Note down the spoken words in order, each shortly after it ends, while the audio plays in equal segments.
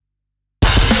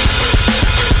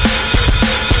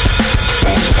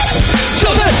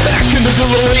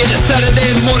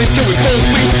Saturday morning, still we both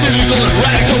be cynical and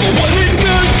radical. But was it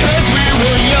good cause we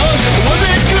were young? Was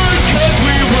it good cause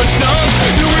we were dumb?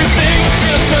 Do we think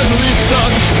it suddenly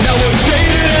sucked? Now we're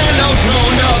jaded and all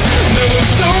grown up. There was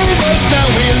so much that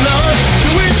we lost.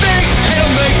 Do we think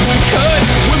it'll make the cut?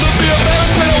 Will there be a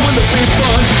balance or will it be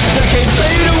fun? Decades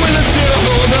later, will it still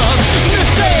hold up?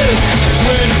 This is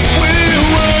when we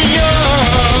were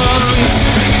young.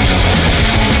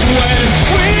 When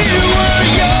we were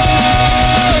young.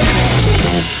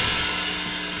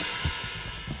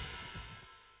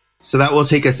 So that will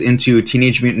take us into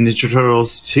Teenage Mutant Ninja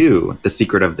Turtles 2, The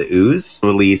Secret of the Ooze,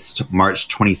 released March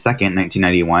 22nd,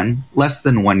 1991, less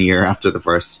than 1 year after the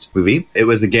first movie. It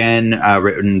was again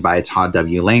written by Todd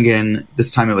W. Langen.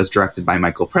 This time it was directed by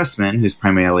Michael Pressman, who's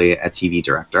primarily a TV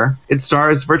director. It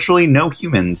stars virtually no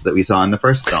humans that we saw in the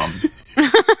first film.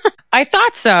 I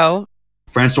thought so.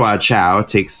 Francois Chow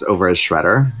takes over as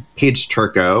Shredder. Paige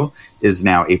Turco is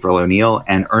now April O'Neil,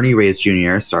 and Ernie Reyes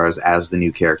Jr. stars as the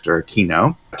new character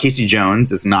Kino. Casey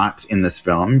Jones is not in this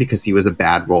film because he was a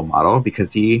bad role model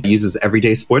because he uses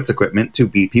everyday sports equipment to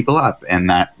beat people up, and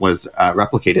that was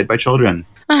replicated by children.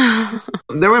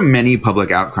 There were many public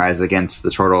outcries against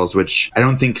the Turtles, which I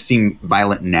don't think seem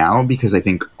violent now because I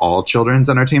think all children's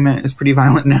entertainment is pretty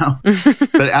violent now.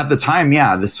 But at the time,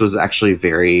 yeah, this was actually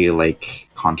very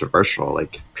controversial.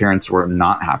 Parents were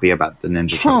not happy about the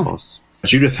Ninja Turtles.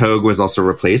 Judith Hoag was also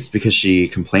replaced because she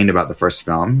complained about the first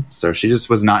film, so she just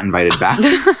was not invited back.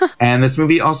 And this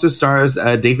movie also stars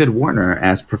David Warner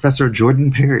as Professor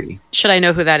Jordan Perry. Should I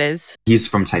know who that is? He's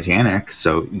from Titanic,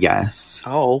 so yes.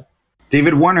 Oh.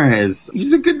 David Warner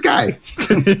he's a good guy.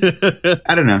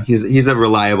 I don't know. He's a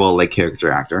reliable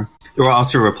character actor. There were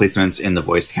also replacements in the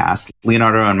voice cast.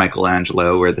 Leonardo and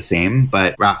Michelangelo were the same,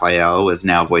 but Raphael was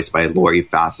now voiced by Laurie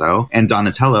Faso, and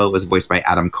Donatello was voiced by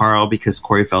Adam Carl because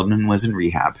Corey Feldman was in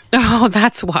rehab. Oh,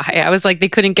 that's why. I was like, they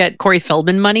couldn't get Corey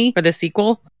Feldman money for the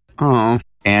sequel? Oh.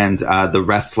 And the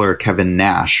wrestler Kevin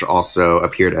Nash also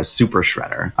appeared as Super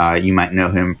Shredder. You might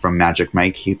know him from Magic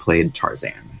Mike. He played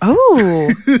Tarzan.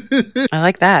 Oh, I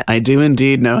like that. I do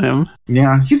indeed know him.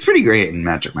 Yeah, he's pretty great in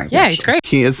Magic Mike. Yeah, actually. he's great.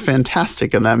 He is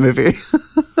fantastic in that movie.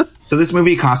 So this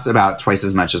movie cost about twice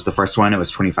as much as the first one. It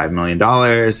was $25 million.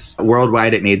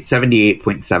 Worldwide, it made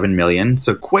 $78.7 million,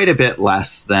 so quite a bit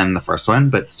less than the first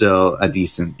one, but still a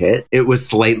decent hit. It was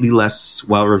slightly less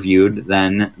well-reviewed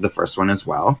than the first one as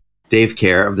well. Dave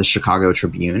Kerr of the Chicago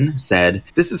Tribune said,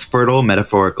 "This is fertile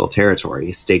metaphorical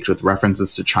territory, staked with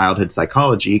references to childhood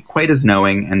psychology, quite as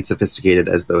knowing and sophisticated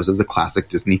as those of the classic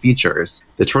Disney features.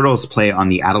 The Turtles play on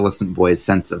the adolescent boy's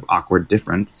sense of awkward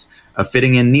difference, of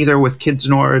fitting in neither with kids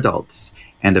nor adults,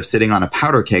 and of sitting on a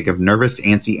powder keg of nervous,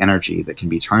 antsy energy that can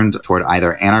be turned toward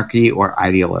either anarchy or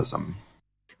idealism."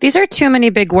 These are too many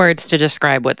big words to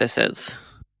describe what this is.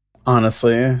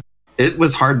 Honestly. It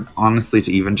was hard, honestly,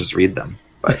 to even just read them.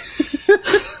 But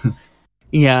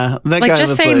yeah, that guy just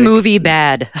was say movie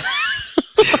bad.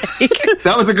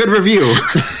 That was a good review.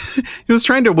 He was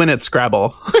trying to win at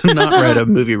Scrabble, not write a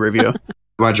movie review.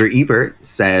 Roger Ebert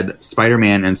said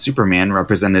Spider-Man and Superman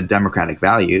represented democratic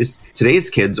values.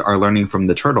 Today's kids are learning from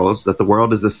the Turtles that the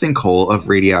world is a sinkhole of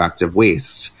radioactive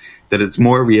waste, that it's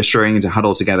more reassuring to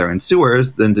huddle together in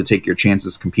sewers than to take your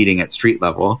chances competing at street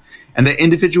level, and that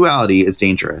individuality is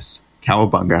dangerous.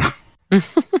 Cowabunga.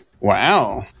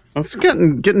 Wow. That's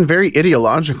getting very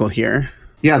ideological here.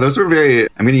 Yeah, those were very...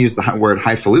 I'm going to use the word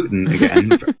highfalutin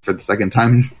again for the second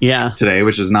time today,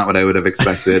 which is not what I would have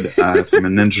expected from a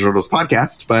Ninja Turtles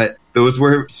podcast. But those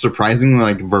were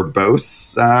surprisingly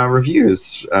verbose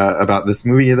reviews about this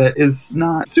movie that is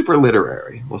not super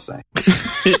literary, we'll say.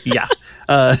 Yeah.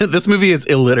 This movie is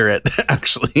illiterate,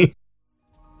 actually.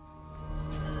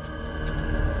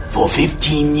 For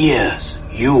 15 years,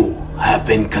 you have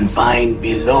been confined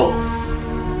below.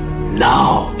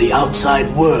 Now the outside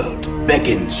world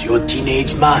beckons your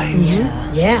teenage minds.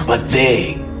 Yeah. But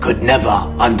they could never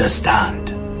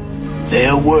understand.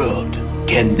 Their world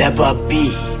can never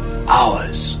be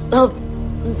ours.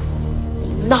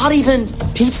 Not even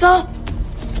pizza?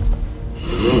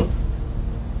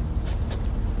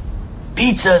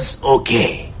 Pizza's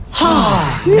okay.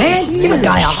 Man, give a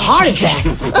guy a heart attack.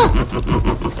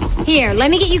 Here, let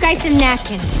me get you guys some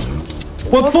napkins.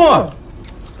 What for?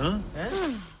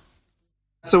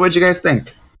 So what'd you guys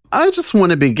think? I just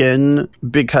want to begin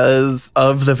because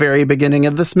of the very beginning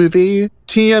of this movie.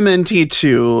 TMNT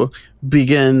 2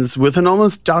 begins with an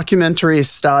almost documentary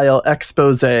style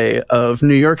expose of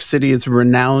New York City's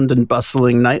renowned and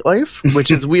bustling nightlife,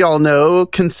 which, as we all know,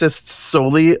 consists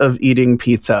solely of eating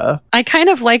pizza. I kind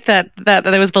of like that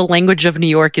was the language of New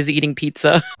York is eating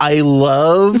pizza. I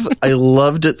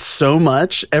loved it so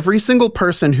much. Every single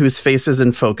person whose face is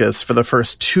in focus for the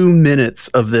first 2 minutes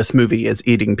of this movie is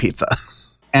eating pizza.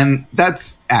 And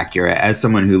that's accurate. As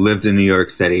someone who lived in New York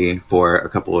City for a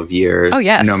couple of years, oh,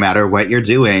 yes. No matter what you're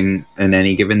doing in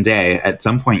any given day, at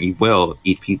some point you will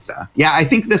eat pizza. Yeah, I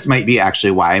think this might be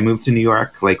actually why I moved to New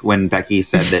York. Like when Becky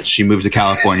said that she moved to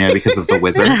California because of The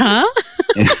Wizard. Uh-huh.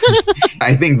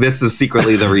 I think this is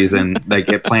secretly the reason. Like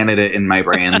it planted it in my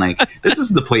brain. Like this is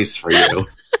the place for you.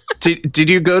 Did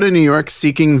you go to New York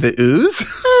seeking the ooze?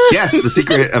 Yes, the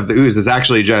secret of the ooze is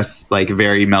actually just like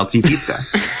very melty pizza.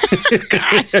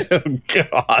 Oh,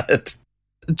 God.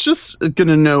 Just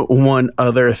gonna note one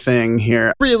other thing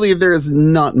here. Really, there's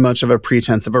not much of a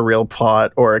pretense of a real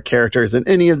plot or characters in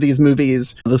any of these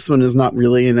movies. This one is not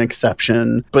really an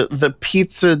exception. But the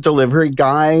pizza delivery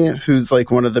guy, who's like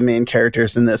one of the main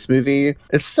characters in this movie,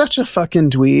 it's such a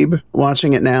fucking dweeb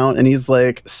watching it now. And he's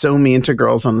like so mean to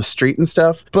girls on the street and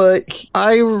stuff. But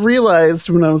I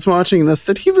realized when I was watching this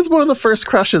that he was one of the first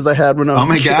crushes I had when I was Oh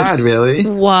my a kid. God, really?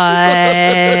 What?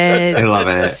 I love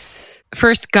it.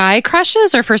 First guy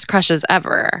crushes or first crushes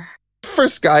ever?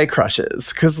 First guy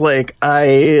crushes, because like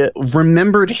I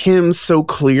remembered him so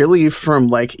clearly from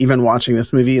like even watching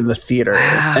this movie in the theater.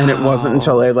 Wow. And it wasn't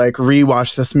until I like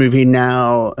rewatched this movie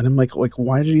now and I'm like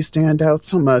why did he stand out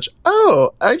so much?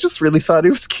 Oh, I just really thought he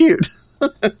was cute.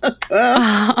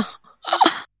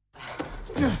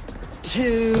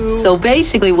 So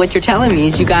basically what you're telling me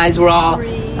is you guys were all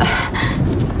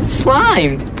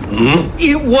slimed.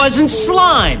 It wasn't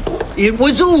slime. It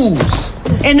was ooze.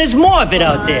 And there's more of it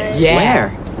out there. Yeah.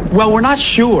 Where? Well, we're not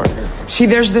sure. See,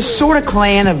 there's this sort of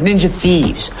clan of ninja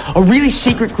thieves, a really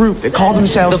secret group that call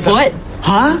themselves The Foot?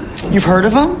 Huh? You've heard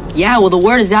of them? Yeah, well, the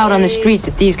word is out on the street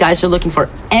that these guys are looking for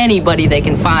anybody they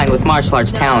can find with martial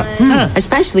arts talent,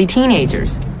 especially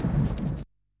teenagers.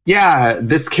 Yeah,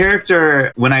 this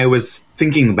character, when I was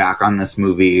thinking back on this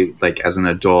movie, like as an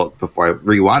adult before I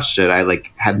rewatched it, I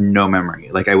like had no memory.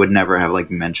 Like I would never have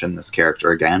like mentioned this character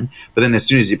again. But then as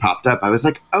soon as he popped up, I was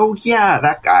like, oh yeah,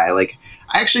 that guy. Like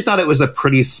I actually thought it was a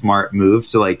pretty smart move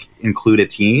to like include a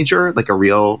teenager, like a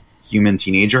real human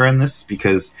teenager in this,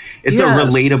 because it's a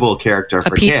relatable character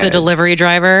for a pizza kids. Delivery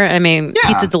driver. I mean, Yeah.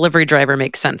 pizza delivery driver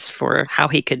makes sense for how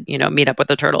he could, meet up with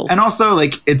the turtles. And also,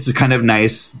 like, it's kind of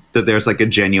nice that there's like a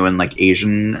genuine like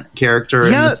Asian character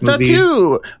in this movie. That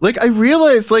too. Like I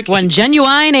realized like one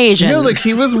genuine Asian. like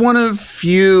he was one of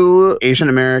few Asian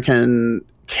American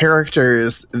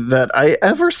characters that I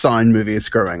ever saw in movies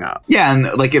growing up. Yeah,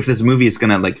 and like if this movie is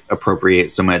gonna like appropriate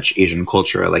so much Asian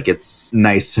culture, like it's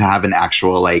nice to have an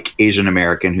actual like Asian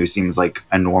American who seems like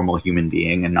a normal human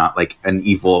being and not like an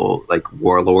evil like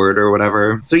warlord or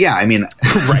whatever. So yeah, I mean,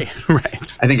 right.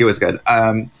 I think it was good.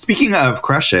 Speaking of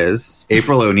crushes,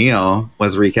 April O'Neil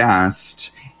was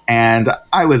recast, and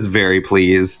I was very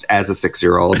pleased as a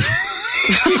 6-year-old.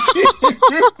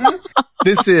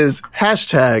 This is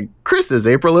hashtag Chris's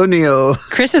April O'Neil.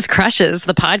 Chris's Crushes,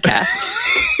 the podcast.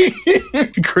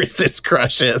 Chris's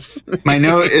crushes. My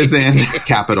note is in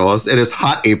capitals. It is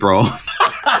Hot April.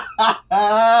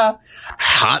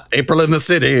 Hot April in the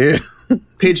city.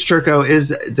 Paige Turco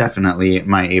is definitely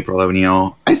my April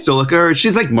O'Neil. I still look at her.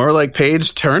 She's like more like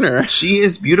Paige Turner. She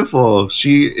is beautiful.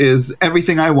 She is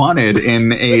everything I wanted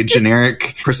in a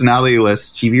generic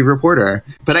personality-less TV reporter.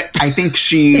 But I think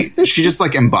she just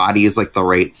like embodies like the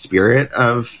right spirit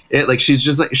of it. Like she's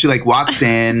just like she like walks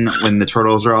in when the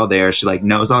turtles are all there. She like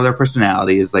knows all their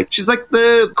personalities. Like she's like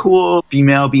the cool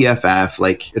female BFF.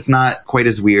 Like it's not quite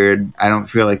as weird. I don't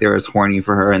feel like they're as horny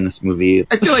for her in this movie.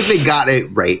 I feel like they got it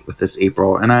right with this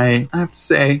April. And I have to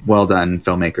say, well done,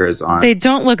 filmmakers on. They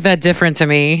don't look that different to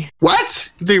me. What?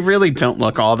 They really don't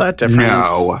look all that different.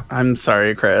 No. I'm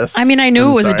sorry, Chris. I mean, I knew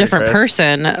I'm it was a sorry, different Chris.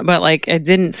 person, but like it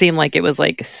didn't seem like it was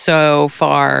like so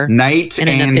far Night in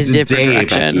and a different day,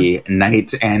 direction. Becky.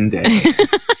 Night and day.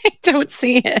 I don't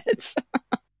see it.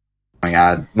 Oh my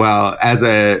God. Well, as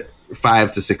a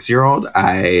 5 to 6-year-old,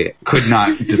 I could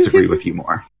not disagree with you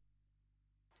more.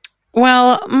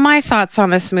 Well, my thoughts on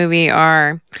this movie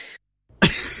are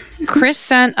Chris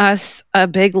sent us a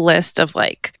big list of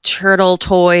like turtle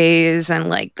toys and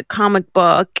like the comic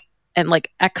book and like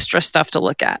extra stuff to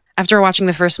look at. After watching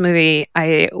the first movie,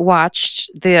 I watched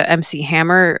the MC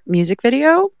Hammer music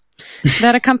video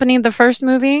that accompanied the first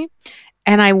movie.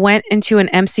 and I went into an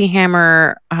MC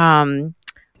Hammer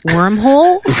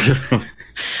wormhole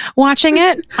watching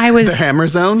it. The Hammer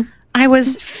Zone? I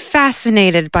was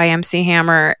fascinated by MC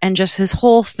Hammer and just his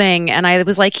whole thing. And I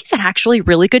was like, he's an actually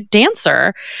really good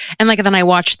dancer. And like, then I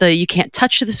watched the You Can't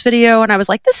Touch This video and I was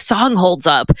like, this song holds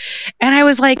up. And I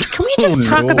was like, can we just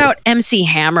talk about MC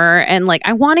Hammer? And like,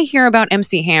 I want to hear about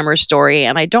MC Hammer's story.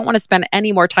 And I don't want to spend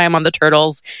any more time on the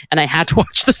Turtles. And I had to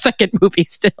watch the second movie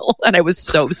still. And I was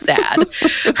so sad.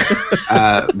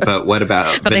 But what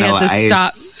about Vanilla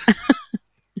Ice?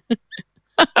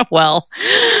 Well,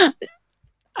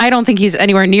 I don't think he's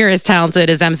anywhere near as talented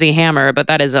as MC Hammer, but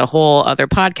that is a whole other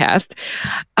podcast.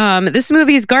 This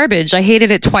movie is garbage. I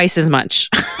hated it twice as much.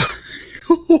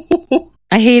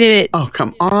 I hated it. Oh,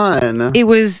 come on. It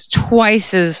was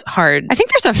twice as hard. I think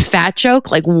there's a fat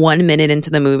joke like 1 minute into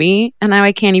the movie, and now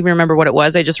I can't even remember what it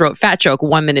was. I just wrote fat joke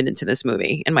 1 minute into this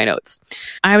movie in my notes.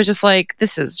 I was just like,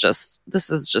 this is just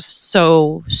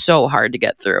so hard to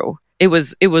get through. It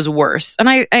was worse. And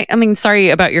I mean,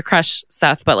 sorry about your crush,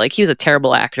 Seth, but like he was a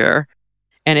terrible actor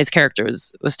and his character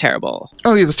was terrible.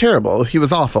 Oh, he was terrible. He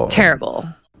was awful. Terrible.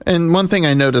 And one thing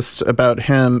I noticed about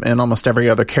him and almost every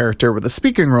other character with a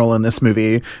speaking role in this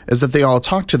movie is that they all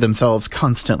talk to themselves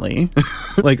constantly.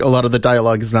 Like a lot of the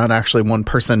dialogue is not actually one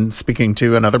person speaking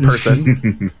to another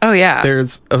person. Oh, yeah.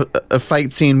 There's a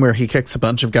fight scene where he kicks a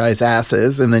bunch of guys'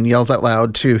 asses and then yells out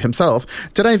loud to himself,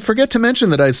 "Did I forget to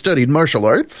mention that I studied martial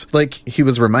arts?" Like he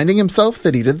was reminding himself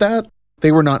that he did that.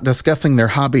 They were not discussing their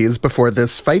hobbies before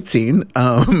this fight scene.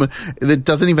 It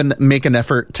doesn't even make an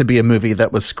effort to be a movie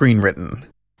that was screenwritten.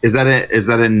 Is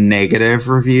that a negative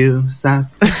review,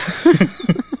 Seth?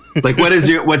 Like,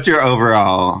 what's your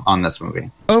overall on this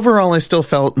movie? Overall, I still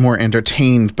felt more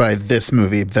entertained by this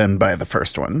movie than by the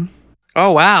first one. Oh,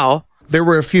 wow. There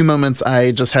were a few moments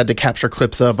I just had to capture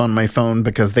clips of on my phone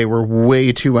because they were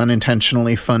way too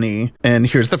unintentionally funny. And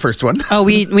here's the first one. Oh,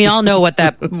 we all know what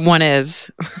that one is.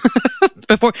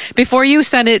 Before you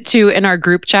sent it in our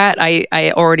group chat,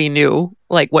 I already knew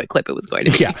like what clip it was going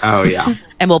to be. Yeah. Oh, yeah.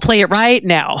 And we'll play it right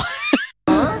now.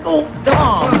 Oh,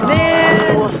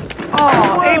 man.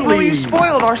 Oh, April, you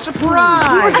spoiled our surprise.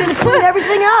 We were going to clean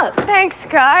everything up. Thanks,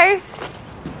 guys.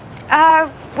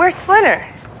 Where's Splinter?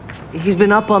 He's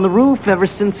been up on the roof ever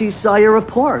since he saw your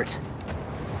report.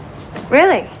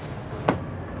 Really?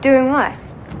 Doing what?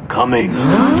 Coming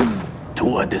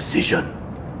to a decision.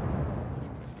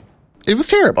 It was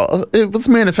terrible. It was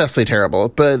manifestly terrible,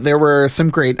 but there were some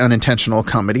great unintentional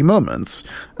comedy moments.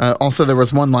 Also, there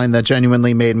was one line that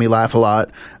genuinely made me laugh a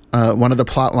lot. One of the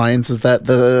plot lines is that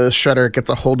the Shredder gets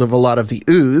a hold of a lot of the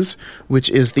ooze, which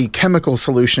is the chemical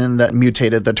solution that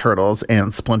mutated the Turtles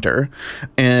and Splinter.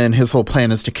 And his whole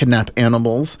plan is to kidnap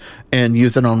animals and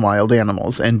use it on wild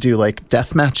animals and do like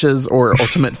death matches or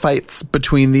ultimate fights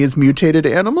between these mutated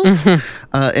animals.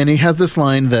 And he has this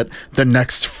line that the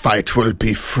next fight will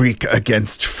be freak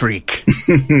against freak.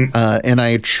 And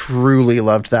I truly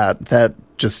loved that. That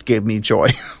just gave me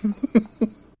joy.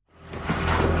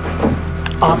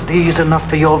 Aren't these enough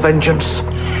for your vengeance?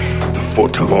 The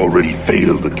Foot have already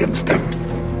failed against them.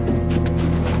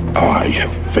 I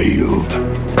have failed.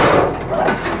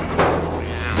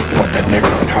 But the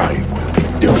next time will be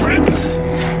different.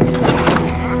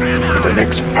 The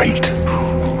next fight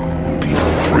will be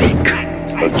freak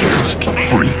against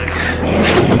freak.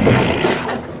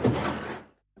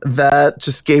 That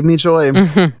just gave me joy.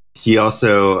 He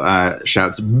also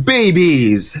shouts,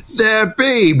 "Babies! They're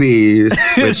babies!"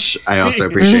 which I also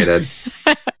appreciated.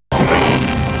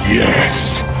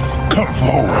 Yes, come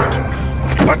forward.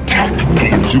 Attack me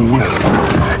if you will.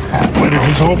 When it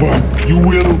is over, you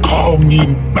will call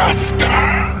me master.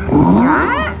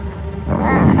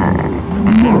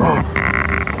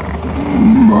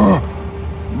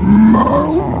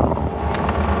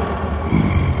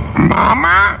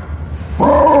 Mama?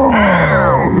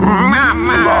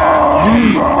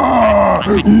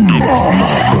 Get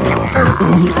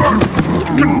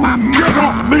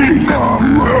off me!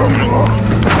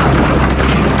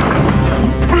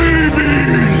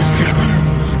 Babies!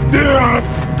 They're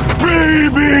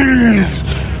babies!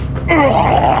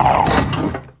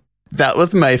 That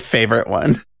was my favorite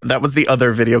one. That was the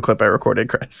other video clip I recorded,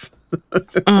 Chris.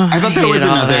 I thought that was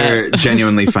another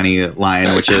genuinely funny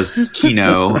line, which is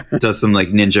Kino does some like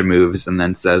ninja moves and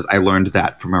then says, "I learned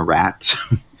that from a rat,"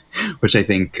 which I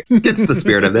think gets the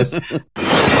spirit of this. Is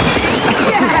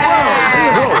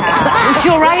she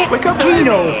all right? Wake up,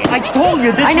 Kino. I told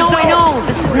you this I know.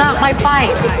 This is not my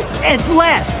fight. At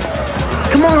last.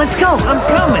 Come on, let's go. I'm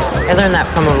coming. I learned that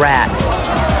from a rat.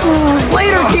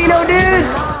 Later, Kino, dude.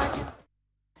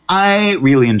 I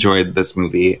really enjoyed this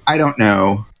movie. I don't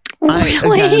know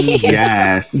Really?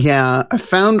 Yes. Yeah,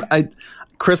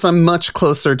 Chris, I'm much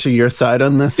closer to your side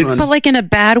on this one. But like in a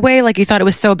bad way, like you thought it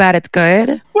was so bad it's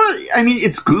good? Well, I mean,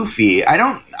 it's goofy. I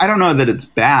don't know that it's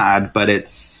bad, but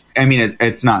it's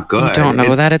not good. You don't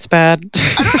know that it's bad?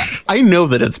 I know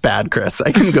that it's bad, Chris.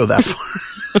 I can go that far.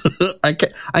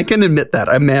 I can admit that.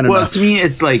 I'm man enough. Well, to me,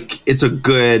 it's a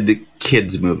good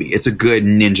kids movie. It's a good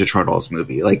Ninja Turtles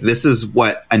movie. Like, this is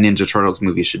what a Ninja Turtles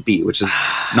movie should be, which is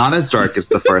not as dark as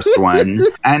the first one.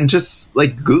 And just,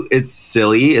 like, it's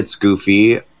silly. It's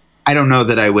goofy. I don't know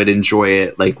that I would enjoy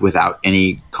it, like, without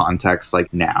any context,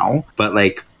 like, now. But,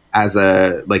 like,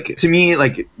 to me,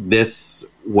 like,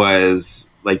 this was,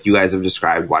 like you guys have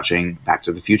described, watching Back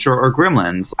to the Future or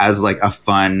Gremlins as like a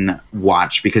fun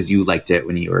watch because you liked it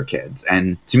when you were kids.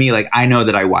 And to me, like, I know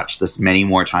that I watched this many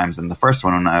more times than the first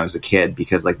one when I was a kid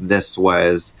because like this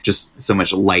was just so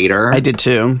much lighter. I did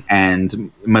too.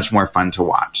 And much more fun to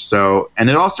watch. So, and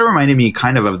it also reminded me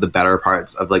kind of the better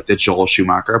parts of like the Joel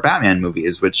Schumacher Batman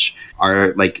movies, which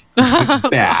are like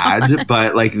bad,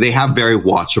 but like they have very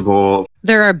watchable.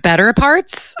 There are better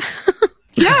parts?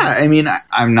 Yeah, I mean,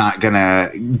 I'm not gonna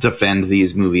defend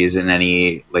these movies in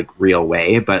any like real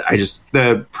way, but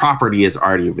the property is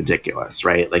already ridiculous,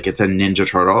 right? Like, it's a Ninja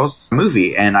Turtles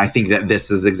movie, and I think that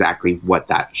this is exactly what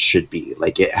that should be.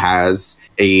 Like, it has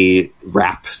a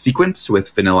rap sequence with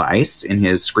Vanilla Ice in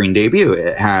his screen debut.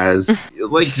 It has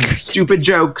like stupid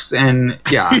jokes, and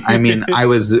yeah, I mean, I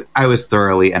was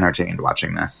thoroughly entertained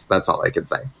watching this. That's all I can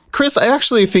say. Chris, I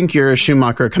actually think your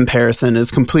Schumacher comparison is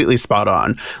completely spot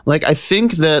on. Like, I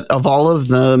think that of all of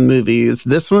the movies,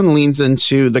 this one leans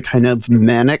into the kind of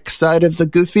manic side of the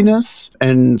goofiness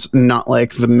and not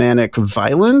like the manic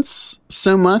violence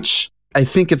so much. I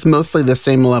think it's mostly the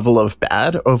same level of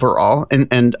bad overall and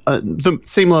the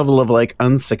same level of like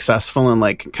unsuccessful and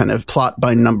like kind of plot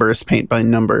by numbers, paint by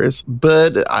numbers.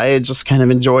 But I just kind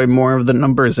of enjoy more of the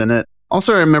numbers in it.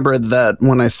 Also, I remember that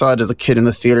when I saw it as a kid in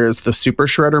the theaters, the Super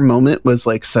Shredder moment was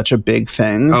like such a big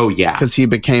thing. Oh, yeah. Because he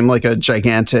became like a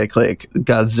gigantic, like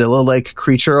Godzilla-like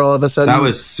creature all of a sudden. That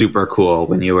was super cool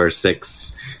when you were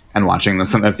 6 and watching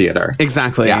this in the theater.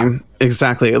 Exactly. Yeah.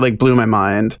 Exactly. It like blew my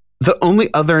mind. The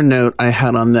only other note I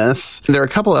had on this, there are a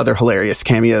couple other hilarious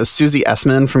cameos. Susie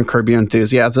Essman from Curb Your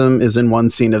Enthusiasm is in one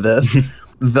scene of this.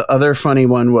 The other funny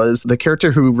one was the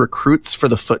character who recruits for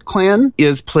the Foot Clan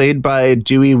is played by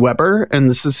Dewey Weber, and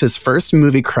this is his first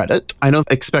movie credit. I don't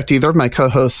expect either of my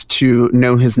co-hosts to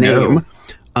know his name,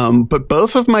 but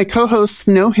both of my co-hosts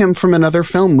know him from another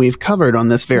film we've covered on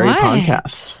this very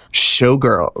podcast,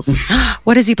 Showgirls.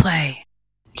 What does he play?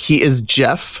 He is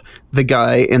Jeff, the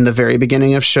guy in the very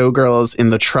beginning of Showgirls in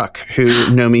the truck who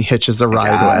Nomi hitches a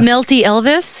ride with. Melty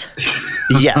Elvis?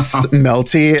 Yes,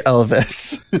 Melty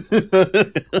Elvis.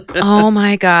 Oh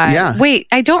my God. Yeah. Wait,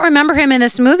 I don't remember him in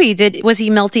this movie. Was he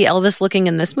Melty Elvis looking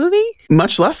in this movie?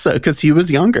 Much less so, because he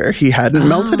was younger. He hadn't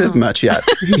melted as much yet.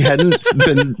 He hadn't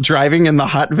been driving in the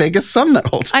hot Vegas sun that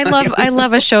whole time. I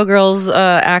love a Showgirls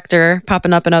actor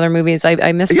popping up in other movies.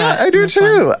 I miss that. Yeah, I do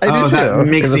too. That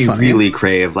makes me really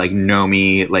crave like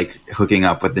Nomi like hooking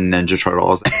up with the Ninja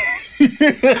Turtles.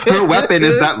 Her weapon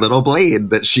is that little blade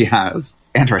that she has.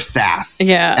 And her sass.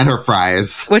 Yeah. And her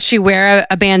fries. Would she wear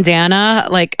a bandana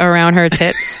like around her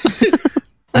tits?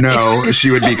 No,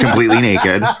 she would be completely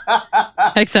naked.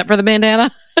 Except for the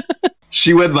bandana?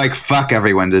 She would like fuck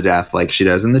everyone to death like she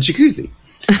does in the jacuzzi.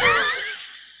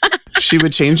 She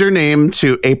would change her name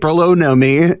to April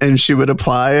Onomi, and she would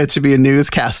apply to be a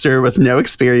newscaster with no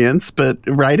experience, but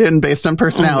write in based on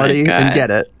personality and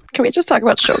get it. Can we just talk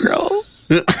about Showgirls?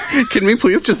 Can we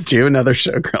please just do another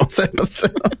Showgirls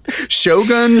episode?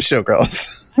 Shogun Showgirls.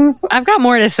 I've got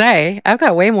more to say. I've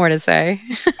got way more to say.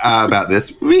 About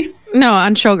this movie? No,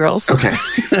 on Showgirls. Okay.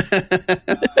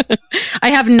 I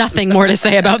have nothing more to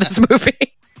say about this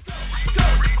movie.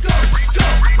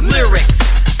 Lyrics,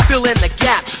 fill in the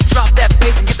gap. Drop that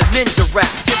bass and get the ninja rap.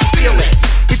 Just feel it.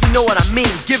 If you know what I mean,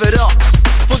 give it up.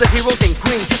 For the heroes in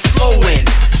green, just flowing.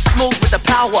 Smooth with the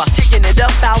power, kicking it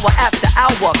up hour after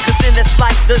hour. Cause in this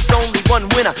life, there's only one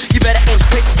winner. You better aim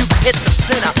straight, you hit the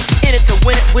center. In it to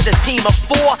win it with a team of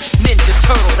 4 Ninja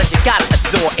Turtles that you gotta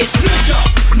adore. It's Ninja,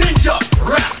 Ninja,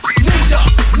 Rap, Ninja,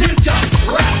 Ninja,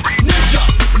 Rap, Ninja,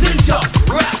 Ninja,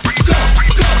 Rap. Go,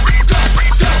 go, go,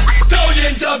 go, go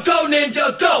Ninja, go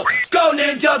Ninja, go. Go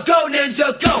Ninja, go Ninja,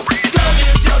 go. Go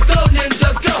Ninja, go Ninja,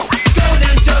 go. Go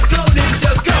Ninja, go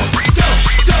Ninja, go. Go,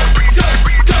 go, go,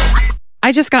 go.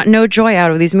 I just got no joy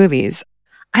out of these movies.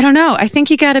 I don't know. I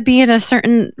think you got to be in a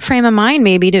certain frame of mind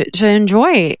maybe to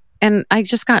enjoy and I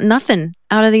just got nothing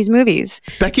out of these movies.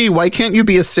 Becky, why can't you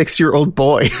be a 6-year-old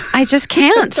boy? I just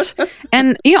can't.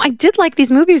 And, I did like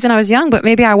these movies when I was young, but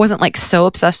maybe I wasn't like so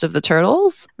obsessed with the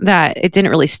Turtles that it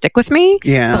didn't really stick with me.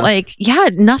 Yeah.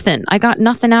 But nothing. I got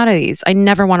nothing out of these. I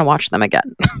never want to watch them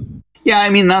again. Yeah, I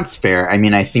mean, that's fair. I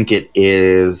mean, I think it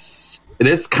is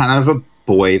kind of a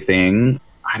boy thing.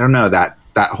 I don't know, that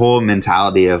whole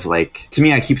mentality of to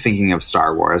me, I keep thinking of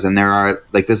Star Wars, and there are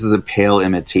this is a pale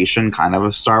imitation kind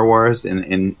of Star Wars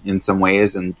in some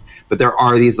ways, but there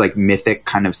are these mythic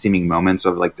kind of seeming moments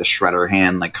of the shredder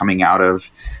hand coming out of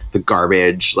the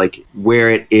garbage, where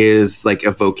it is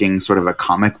evoking sort of a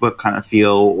comic book kind of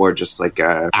feel, or just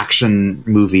a action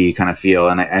movie kind of feel,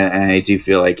 and I do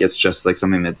feel it's just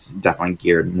something that's definitely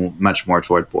geared much more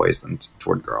toward boys than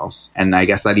toward girls, and I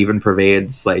guess that even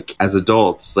pervades as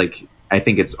adults. I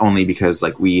think it's only because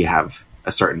we have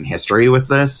a certain history with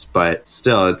this, but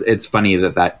still it's funny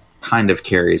that kind of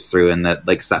carries through, and that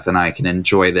Seth and I can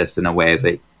enjoy this in a way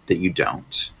that you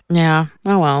don't. Yeah.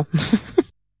 Oh, well.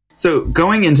 So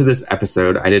going into this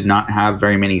episode, I did not have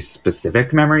very many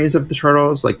specific memories of the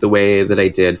Turtles, the way that I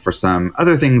did for some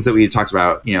other things that we talked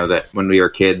about, that when we were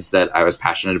kids that I was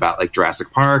passionate about, Jurassic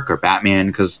Park or Batman,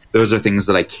 because those are things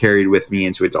that I carried with me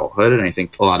into adulthood. And I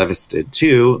think a lot of us did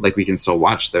too. We can still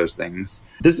watch those things.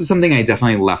 This is something I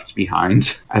definitely left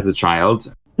behind as a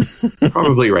child.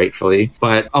 Probably rightfully,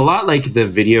 but a lot like the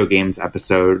video games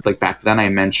episode, back then I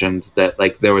mentioned that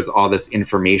there was all this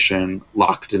information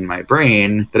locked in my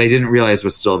brain that I didn't realize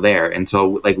was still there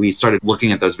until we started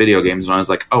looking at those video games, and I was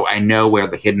like, oh, I know where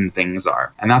the hidden things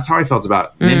are. And that's how I felt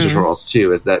about Ninja Turtles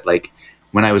too, is that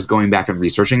when I was going back and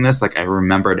researching this, I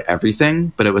remembered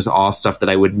everything, but it was all stuff that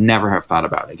I would never have thought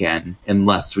about again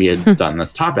unless we had done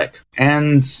this topic.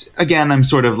 And again, I'm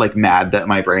sort of mad that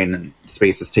my brain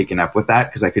space is taken up with that,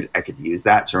 because I could use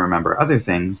that to remember other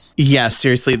things. Yeah,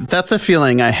 seriously, that's a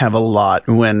feeling I have a lot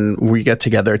when we get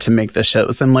together to make the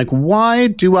shows. I'm why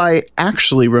do I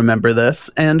actually remember this?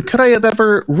 And could I have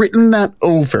ever written that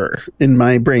over in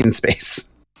my brain space?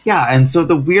 Yeah, and so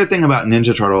the weird thing about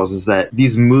Ninja Turtles is that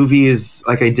these movies,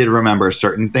 I did remember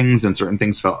certain things, and certain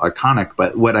things felt iconic,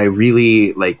 but what I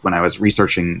really, when I was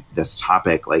researching this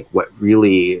topic, what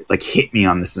really, hit me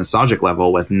on this nostalgic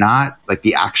level was not,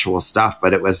 the actual stuff,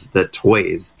 but it was the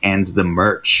toys and the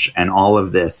merch and all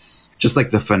of this, just,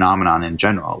 the phenomenon in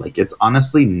general. It's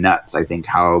honestly nuts, I think,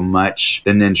 how much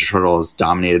the Ninja Turtles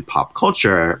dominated pop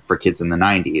culture for kids in the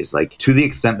 90s, to the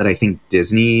extent that I think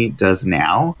Disney does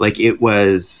now. It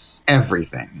was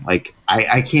everything.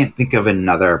 I can't think of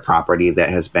another property that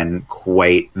has been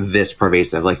quite this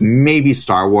pervasive. Maybe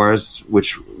Star Wars,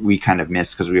 which we kind of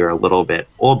missed because we were a little bit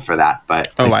old for that.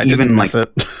 But I didn't miss it.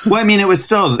 Well, I mean, it was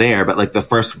still there, but the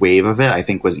first wave of it, I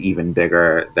think, was even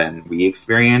bigger than we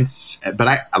experienced. But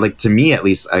I to me at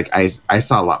least, I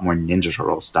saw a lot more Ninja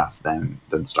Turtle stuff than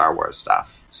Star Wars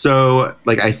stuff. So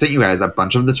I sent you guys a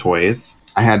bunch of the toys.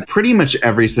 I had pretty much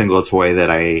every single toy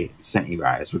that I sent you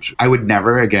guys, which I would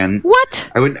never again. What?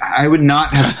 I would not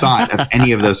have thought of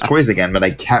any of those toys again, but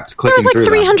I kept clicking through them.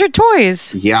 There was 300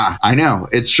 toys. Yeah, I know.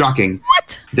 It's shocking.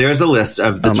 What? There's a list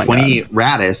of the 20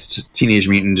 raddest Teenage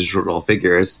Mutant Ninja Turtle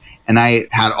figures, and I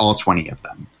had all 20 of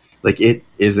them. It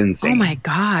is insane. Oh my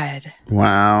God.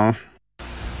 Wow.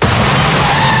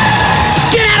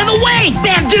 Get out of the way,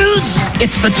 bad dudes!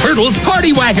 It's the Turtles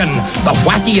Party Wagon. The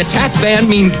wacky attack band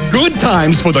means good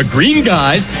times for the green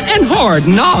guys and hard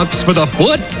knocks for the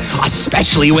foot,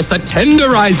 especially with the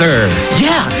tenderizer.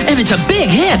 Yeah, and it's a big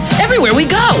hit everywhere we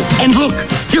go. And look,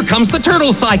 here comes the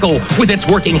Turtle Cycle with its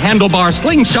working handlebar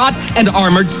slingshot and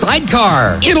armored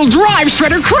sidecar. It'll drive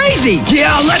Shredder crazy.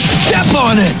 Yeah, let's step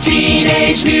on it.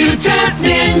 Teenage Mutant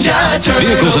Ninja Turtles.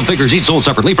 Vehicles and figures each sold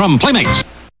separately from Playmates.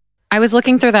 I was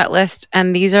looking through that list,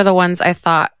 and these are the ones I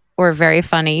thought were very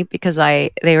funny because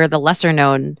they were the lesser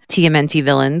known TMNT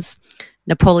villains.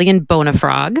 Napoleon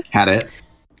Bonafrog. Had it.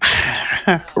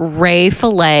 Ray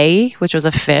Fillet, which was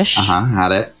a fish.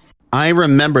 Had it. I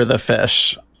remember the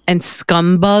fish. And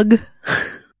Scumbug.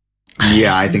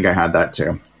 Yeah, I think I had that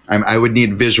too. I would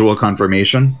need visual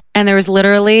confirmation. And there was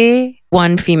literally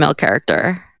one female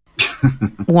character.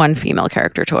 One female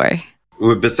character toy.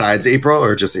 Besides April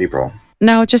or just April?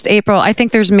 No, just April. I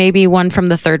think there's maybe one from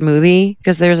the third movie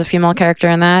because there's a female character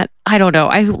in that. I don't know.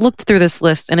 I looked through this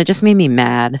list and it just made me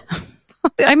mad.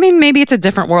 I mean, maybe it's a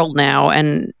different world now.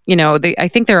 And, I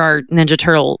think there are Ninja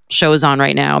Turtle shows on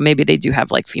right now. Maybe they do have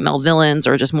female villains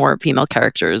or just more female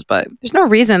characters, but there's no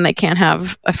reason they can't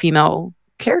have a female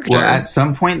character. Well, at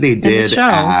some point they did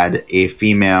add a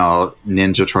female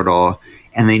Ninja Turtle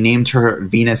and they named her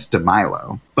Venus de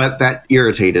Milo. But that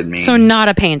irritated me. So not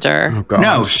a painter. Oh, God.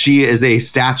 No, she is a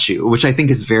statue, which I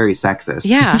think is very sexist.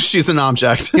 Yeah. She's an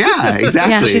object. Yeah,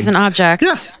 exactly. Yeah, she's an object.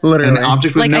 Yeah, literally. An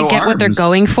object with Like, no I get what they're arms.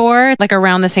 going for, like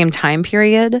around the same time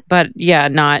period, but yeah,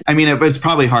 not. I mean, it was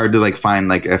probably hard to like find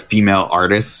like a female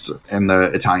artist in the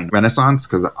Italian Renaissance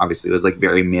because obviously it was like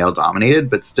very male dominated,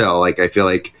 but still, like, I feel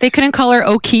like They couldn't call her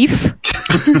O'Keefe.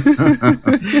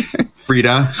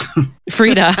 Frida.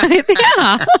 Frida.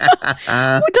 Yeah.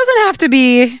 It doesn't have to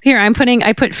be here.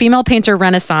 I put female painter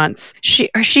Renaissance. She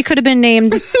could have been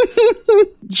named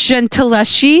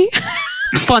Gentileschi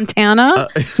Fontana.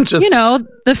 Just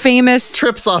the famous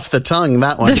trips off the tongue,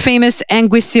 that one. The famous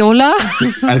Anguissiola.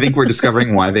 I think we're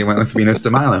discovering why they went with Venus de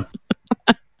Milo.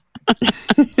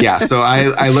 Yeah, so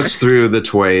I looked through the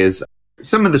toys.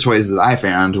 Some of the toys that I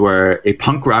found were a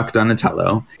punk rock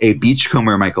Donatello, a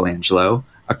beachcomber Michelangelo,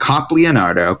 a cop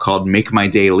Leonardo called Make My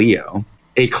Day Leo,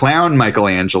 a clown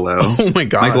Michelangelo, oh my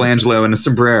God, Michelangelo in a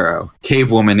sombrero, cave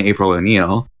woman April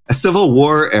O'Neil, a Civil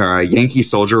War era Yankee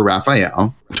soldier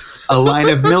Raphael, a line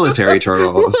of military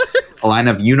turtles, a line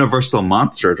of Universal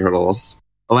Monster Turtles,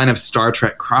 a line of Star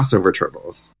Trek crossover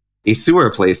turtles, a sewer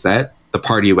playset, the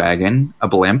Party Wagon, a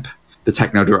blimp, the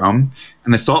Technodrome,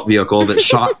 an assault vehicle that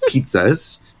shot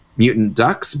pizzas, mutant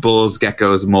ducks, bulls,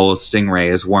 geckos, moles,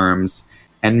 stingrays, worms,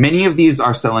 and many of these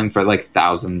are selling for like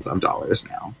thousands of dollars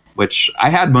now, which I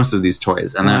had most of these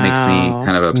toys, and that makes me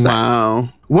kind of upset. Wow.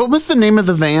 What was the name of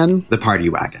the van? The Party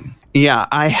Wagon. Yeah,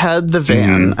 I had the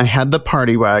van. I had the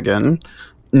Party Wagon,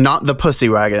 not the Pussy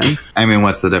Wagon. I mean,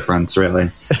 what's the difference, really?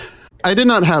 I did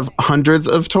not have hundreds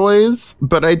of toys,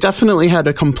 but I definitely had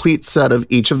a complete set of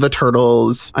each of the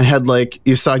turtles. I had like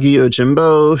Usagi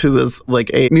Yojimbo, who was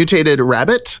like a mutated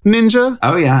rabbit ninja.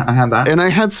 Oh yeah, I had that. And I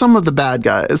had some of the bad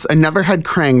guys. I never had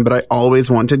Krang, but I always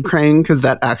wanted Krang because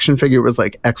that action figure was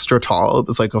like extra tall. It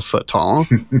was like a foot tall.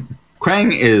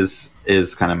 Krang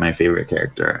is kind of my favorite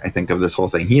character, I think, of this whole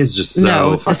thing. He is just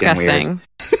so fucking disgusting.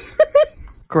 weird.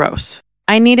 Gross.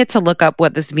 I needed to look up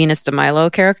what this Venus de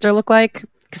Milo character looked like,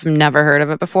 because I've never heard of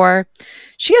it before.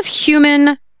 She has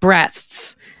human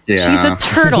breasts. Yeah. She's a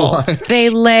turtle. What? They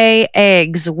lay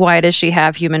eggs. Why does she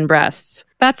have human breasts?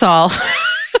 That's all.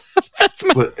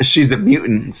 Well, she's a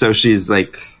mutant, so she's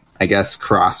like, I guess,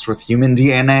 crossed with human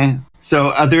DNA.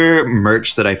 So other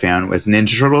merch that I found was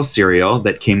Ninja Turtle cereal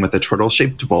that came with a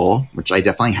turtle-shaped bowl, which I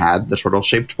definitely had, the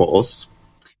turtle-shaped bowls.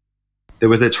 There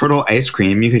was a turtle ice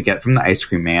cream you could get from the ice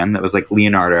cream man that was like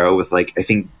Leonardo with like, I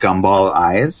think, gumball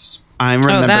eyes. I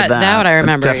remember that. That I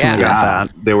remember, definitely got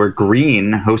that. There were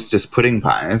green Hostess pudding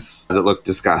pies that looked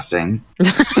disgusting.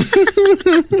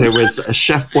 There was a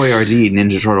Chef Boyardee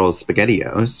Ninja Turtles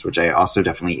SpaghettiOs, which I also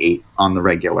definitely ate on the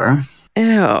regular.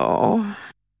 Ew.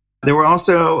 There were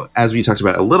also, as we talked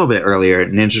about a little bit earlier,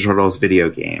 Ninja Turtles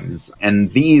video games.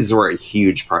 And these were a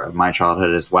huge part of my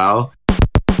childhood as well.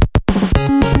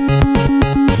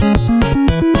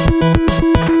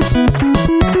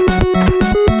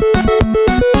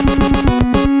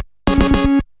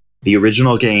 The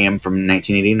original game from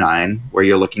 1989, where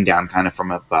you're looking down kind of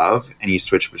from above and you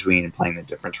switch between playing the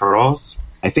different turtles.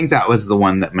 I think that was the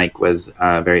one that Mike was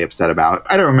very upset about.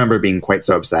 I don't remember being quite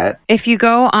so upset. If you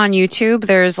go on YouTube,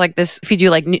 there's like this, if you do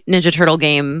like Ninja Turtle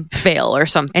game fail or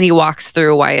something, and he walks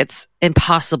through why it's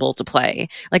impossible to play.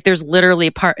 Like there's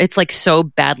literally it's like so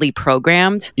badly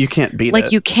programmed. You can't beat it.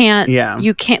 Like you can't,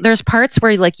 there's parts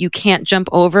where like you can't jump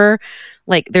over,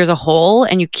 like there's a hole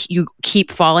and you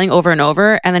keep falling over and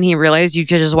over. And then he realized you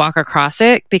could just walk across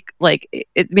it. Like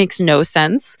it makes no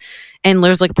sense. And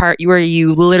there's like a part where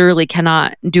you literally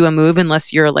cannot do a move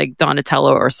unless you're like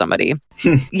Donatello or somebody.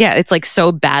 Yeah, it's like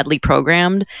so badly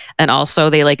programmed. And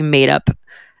also they like made up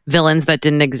villains that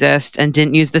didn't exist and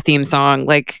didn't use the theme song.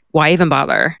 Like, why even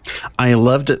bother? I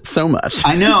loved it so much.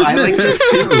 I know, I liked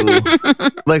it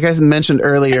too. Like I mentioned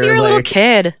earlier, because you're a little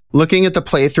kid. Looking at the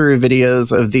playthrough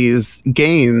videos of these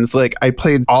games, like I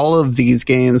played all of these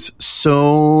games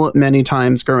so many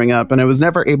times growing up, and I was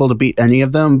never able to beat any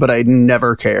of them, but I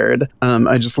never cared.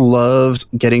 I just loved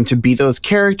getting to be those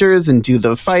characters and do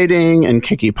the fighting and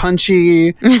kicky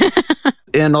punchy.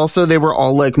 And also they were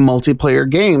all like multiplayer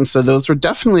games. So those were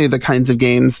definitely the kinds of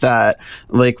games that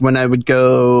like when I would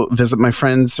go visit my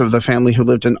friends of the family who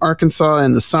lived in Arkansas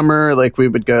in the summer, like we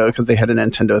would go because they had a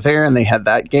Nintendo there and they had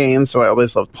that game. So I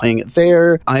always loved playing it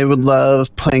there. I would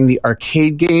love playing the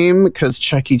arcade game because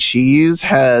Chuck E. Cheese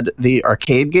had the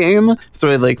arcade game. So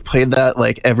I like played that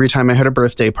like every time I had a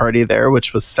birthday party there,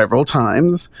 which was several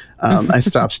times. I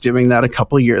stopped doing that a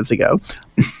couple years ago.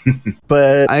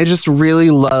 But I just really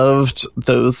loved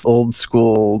those old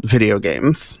school video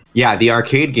games. Yeah, the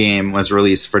arcade game was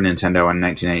released for Nintendo in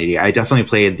 1990. I definitely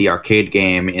played the arcade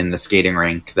game in the skating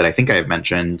rink that I think I've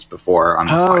mentioned before on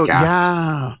this podcast.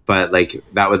 Yeah. But like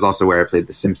that was also where I played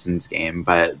the Simpsons game.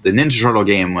 But the Ninja Turtle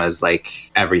game was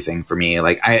like everything for me.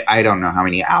 Like I don't know how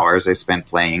many hours I spent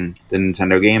playing the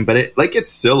Nintendo game, but it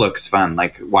still looks fun.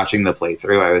 Like watching the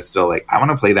playthrough, I was still like, I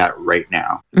want to play that right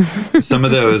now. Some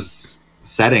of those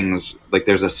settings, like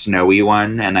there's a snowy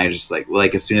one, and I just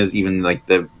like as soon as even like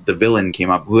the villain came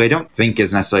up, who I don't think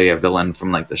is necessarily a villain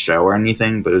from like the show or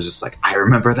anything, but it was just like, I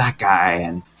remember that guy.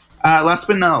 And last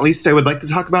but not least, I would like to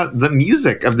talk about the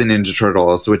music of the Ninja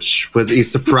Turtles, which was a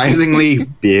surprisingly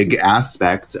big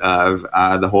aspect of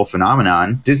the whole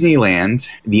phenomenon. Disneyland,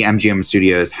 the MGM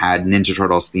Studios, had Ninja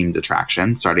Turtles themed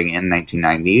attraction starting in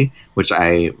 1990, which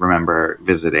I remember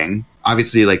visiting.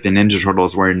 Obviously, like the Ninja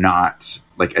Turtles were not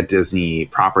like a Disney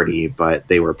property, but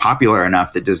they were popular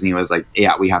enough that Disney was like,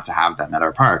 yeah, we have to have them at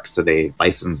our park. So they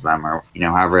licensed them, or, you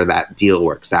know, however that deal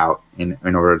works out in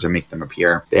order to make them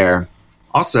appear there.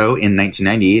 Also, in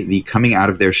 1990, the Coming Out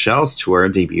of Their Shells tour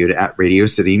debuted at Radio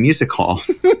City Music Hall.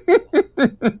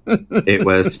 It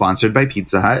was sponsored by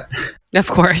Pizza Hut. Of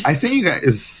course. I sent you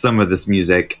guys some of this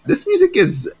music. This music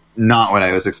is not what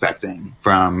I was expecting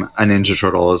from a Ninja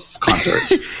Turtles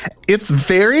concert. It's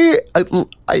very,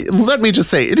 let me just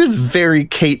say, it is very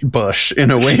Kate Bush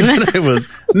in a way that I was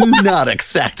not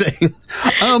expecting.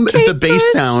 The bass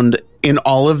sound in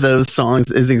all of those songs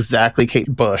is exactly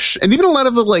Kate Bush. And even a lot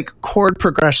of the like chord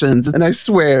progressions. And I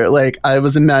swear, like I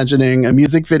was imagining a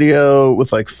music video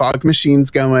with like fog machines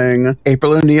going,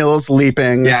 April O'Neil's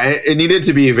leaping. Yeah, it needed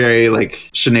to be very like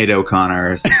Sinead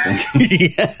O'Connor or something.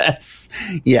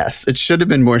 Yes, it should have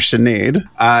been more Sinead.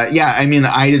 Yeah, I mean,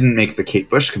 I didn't make the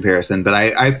Kate Bush comparison, but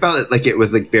I felt like it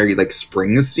was like very like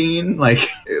Springsteen. Like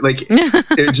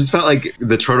it just felt like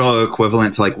the Turtle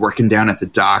equivalent to like working down at the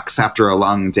docks after a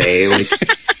long day. Like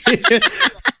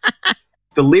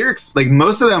the lyrics, like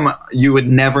most of them, you would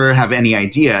never have any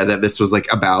idea that this was like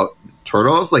about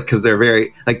turtles, like because they're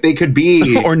very like they could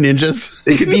be or ninjas.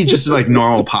 They could be just like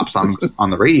normal pop songs on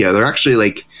the radio. They're actually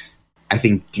like, I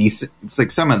think decent. It's like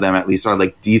some of them at least are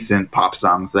like decent pop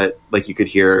songs that like you could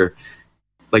hear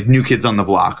like New Kids on the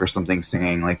Block or something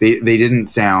singing. Like they didn't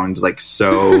sound like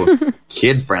so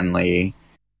kid friendly.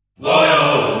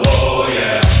 Oh, oh,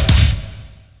 yeah.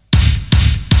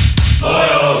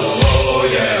 Oh,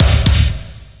 yeah.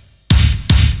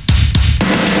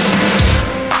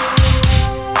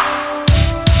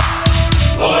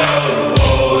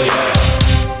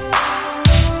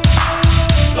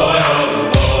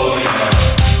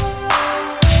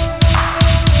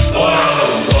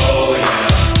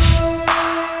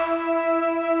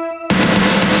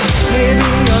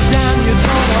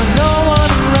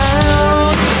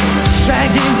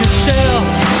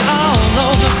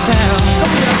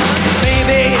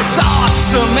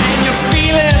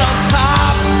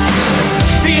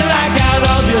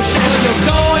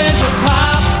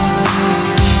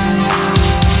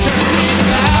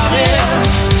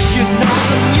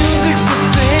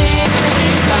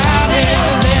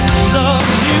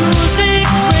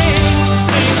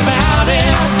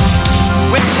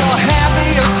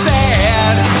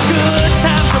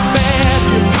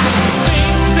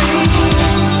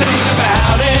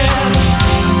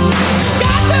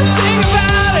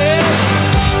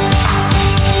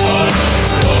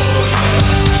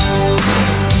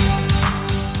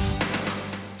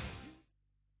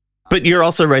 But you're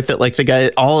also right that like the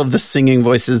guy, all of the singing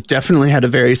voices definitely had a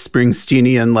very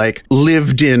Springsteenian, like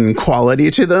lived in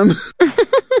quality to them.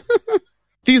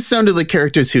 These sounded like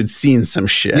characters who'd seen some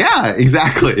shit. Yeah,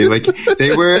 exactly. Like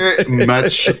they were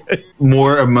much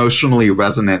more emotionally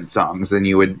resonant songs than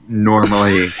you would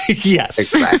normally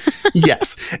expect.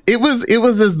 Yes. It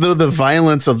was as though the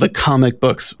violence of the comic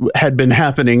books had been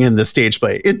happening in the stage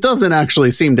play. It doesn't actually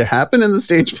seem to happen in the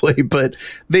stage play, but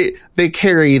they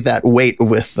carry that weight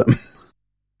with them.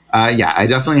 Yeah, I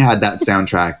definitely had that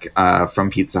soundtrack from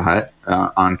Pizza Hut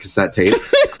on cassette tape.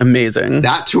 Amazing.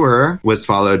 That tour was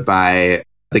followed by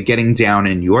the Getting Down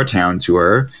in Your Town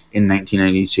tour in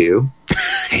 1992.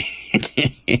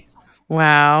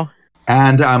 Wow.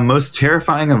 And most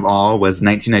terrifying of all was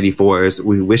 1994's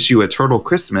We Wish You a Turtle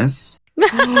Christmas.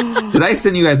 Did I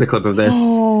send you guys a clip of this?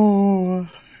 No.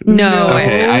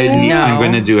 Okay, I'm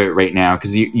going to do it right now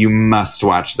because you must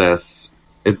watch this.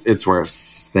 It's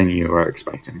worse than you are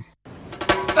expecting.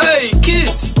 Hey,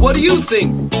 kids, what do you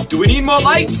think? Do we need more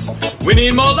lights? We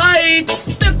need more lights!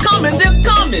 They're coming, they're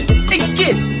coming! Hey,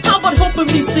 kids, how about helping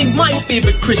me sing my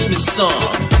favorite Christmas song?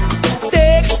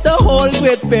 There Decorate the halls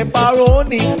with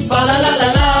pepperoni. Fa la la la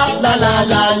la la la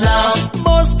la la.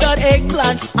 Mustard,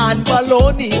 eggplant, and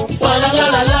bologna. Fa la la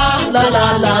la la la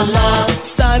la la la.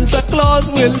 Santa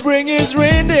Claus will bring his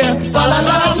reindeer. Fa la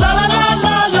la la la la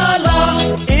la la la.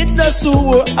 In the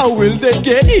sewer, how will they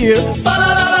get here? Fa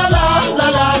la la la la la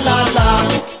la la la.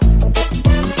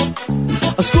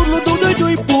 A scoodle doo doo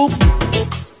doo poop.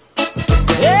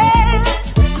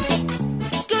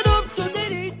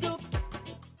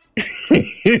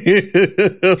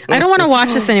 I don't want to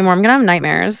watch this anymore. I'm gonna have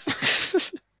nightmares.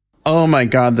 Oh my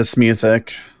god, this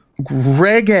music.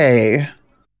 Reggae.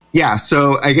 Yeah,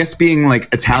 so I guess being like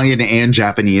Italian and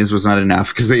Japanese was not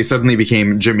enough because they suddenly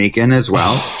became Jamaican as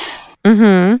well.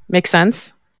 Mm-hmm. Makes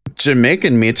sense.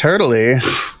 Jamaican me turtly.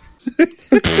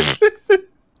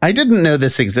 I didn't know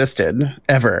this existed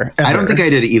ever. I don't think I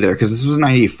did either because this was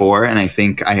 94 and I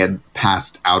think I had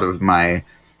passed out of my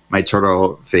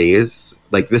turtle phase.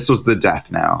 Like this was the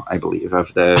death now, I believe,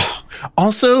 of the...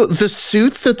 Also, the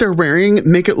suits that they're wearing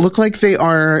make it look like they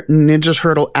are Ninja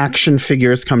Turtle action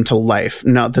figures come to life,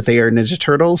 not that they are Ninja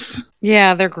Turtles.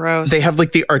 Yeah, they're gross. They have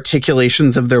like the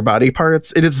articulations of their body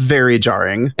parts. It is very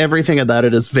jarring. Everything about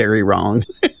it is very wrong.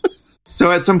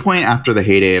 So at some point after the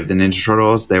heyday of the Ninja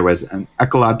Turtles, there was an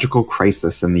ecological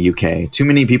crisis in the UK. Too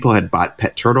many people had bought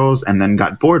pet turtles and then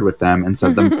got bored with them and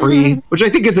set them free, which I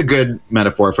think is a good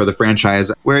metaphor for the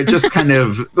franchise, where it just kind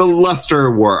of, the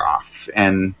luster wore off.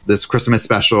 And this Christmas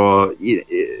special,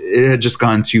 it had just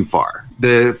gone too far.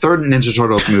 The third Ninja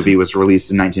Turtles movie was released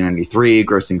in 1993,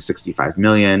 grossing $65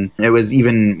 million. It was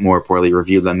even more poorly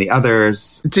reviewed than the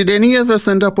others. Did any of us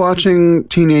end up watching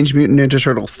Teenage Mutant Ninja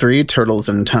Turtles 3, Turtles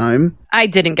in Time? I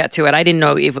didn't get to it. I didn't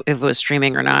know if it was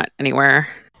streaming or not anywhere.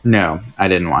 No, I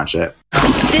didn't watch it.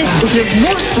 This is the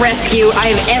worst rescue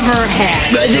I've ever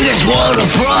had. I think I swallowed a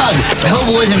frog. I hope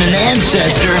it wasn't an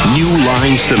ancestor. New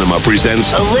Line Cinema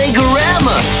presents a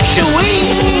Legorama.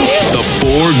 Shwee! The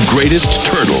 4 greatest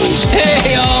turtles.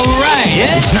 Hey, all right.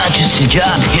 It's not just a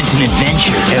job, it's an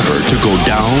adventure. Ever to go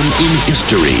down in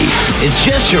history. It's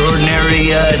just your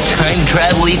ordinary time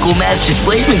travel equal mass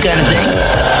displacement kind of thing.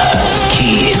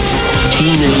 Kids.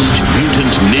 Teenage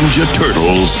Mutant Ninja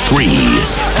Turtles 3.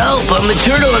 Help, I'm a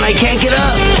turtle and I can't get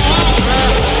up.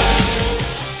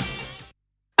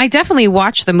 I definitely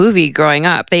watched the movie growing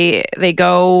up. They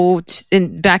go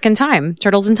back in time,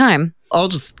 Turtles in Time. I'll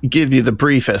just give you the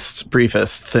briefest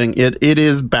thing. It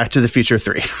is Back to the Future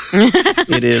 3.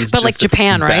 It is, but like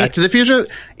Japan, right? Back to the Future,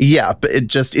 yeah, but it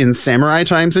just in samurai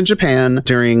times in Japan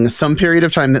during some period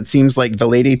of time that seems like the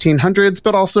late 1800s,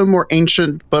 but also more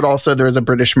ancient. But also, there's a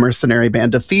British mercenary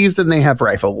band of thieves, and they have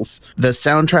rifles. The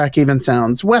soundtrack even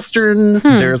sounds Western.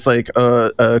 There's like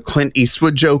a Clint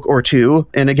Eastwood joke or two,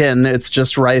 and again, it's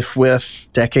just rife with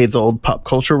decades-old pop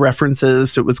culture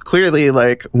references. So it was clearly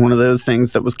like one of those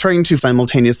things that was trying to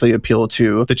simultaneously appeal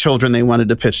to the children they wanted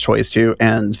to pitch toys to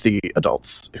and the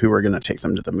adults who were going to take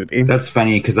them to the movie. That's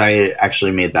funny because I actually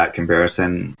made that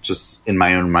comparison just in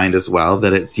my own mind as well,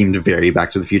 that it seemed very Back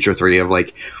to the Future 3 of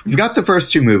like, we've got the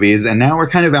first 2 movies and now we're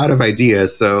kind of out of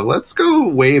ideas, so let's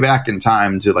go way back in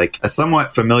time to like a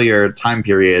somewhat familiar time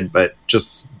period, but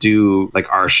just do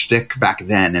like our shtick back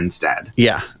then instead.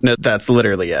 Yeah, no, that's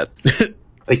literally it.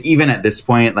 Like, even at this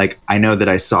point, like, I know that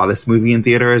I saw this movie in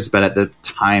theaters, but at the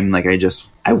time, like,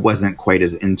 I wasn't quite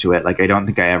as into it. Like, I don't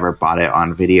think I ever bought it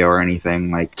on video or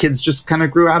anything. Like, kids just kind of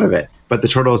grew out of it. But the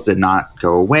Turtles did not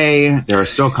go away. There are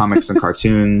still comics and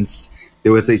cartoons.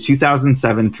 There was a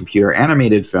 2007 computer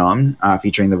animated film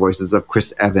featuring the voices of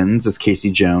Chris Evans as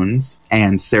Casey Jones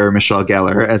and Sarah Michelle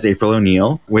Gellar as April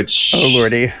O'Neil, which, oh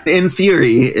lordy, in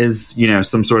theory is, you know,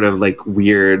 some sort of like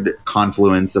weird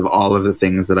confluence of all of the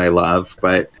things that I love.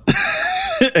 But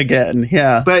again,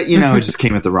 yeah. But, you know, it just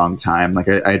came at the wrong time. Like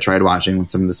I tried watching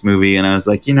some of this movie and I was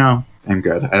like, you know, I'm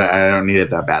good. I don't need it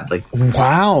that badly.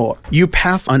 Wow. You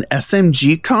pass on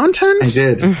SMG content?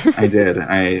 I did.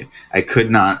 I could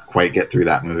not quite get through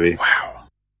that movie. Wow.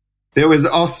 There was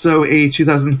also a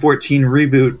 2014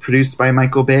 reboot produced by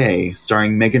Michael Bay,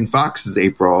 starring Megan Fox as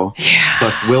April,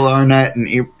 plus Will Arnett and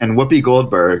Whoopi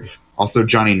Goldberg. Also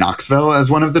Johnny Knoxville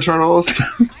as one of the Turtles.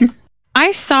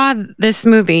 I saw this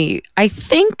movie, I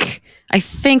think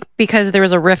because there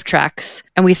was a riff tracks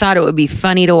and we thought it would be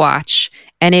funny to watch,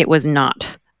 and it was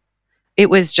not. It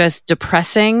was just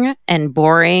depressing and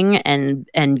boring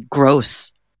and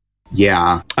gross.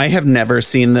 Yeah. I have never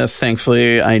seen this,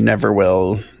 thankfully. I never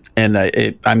will. And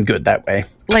I'm good that way.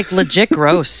 Like legit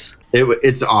gross.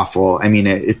 It's awful. I mean,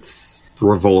 it's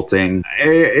revolting.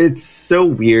 It's so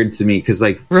weird to me because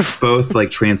like both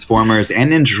like Transformers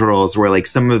and Ninja Turtles were like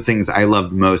some of the things I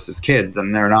loved most as kids,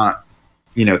 and they're not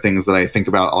things that I think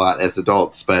about a lot as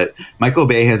adults, but Michael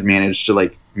Bay has managed to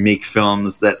like make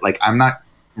films that like I'm not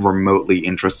remotely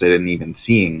interested in even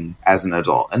seeing as an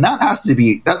adult. And that has to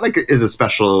be, that like is a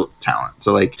special talent.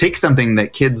 So like take something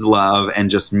that kids love and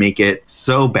just make it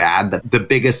so bad that the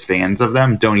biggest fans of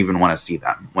them don't even want to see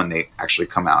them when they actually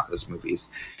come out as movies.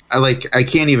 I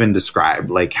can't even describe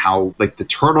like how like the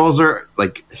turtles are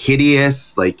like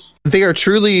hideous. Like they are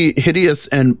truly hideous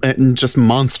and just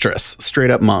monstrous,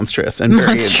 straight up monstrous and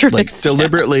very like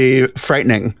deliberately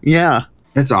frightening. Yeah.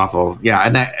 It's awful. Yeah.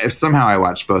 And somehow I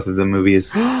watched both of the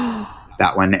movies.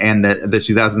 That one and the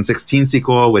 2016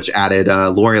 sequel, which added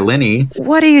Laura Linney.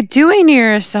 What are you doing to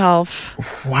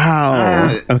yourself?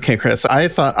 Wow. Okay, Chris, I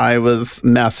thought I was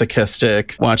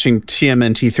masochistic watching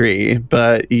TMNT3,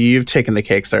 but you've taken the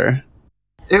cake, sir.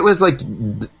 It was like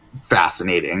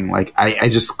fascinating. Like I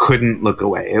just couldn't look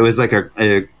away. It was like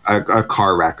a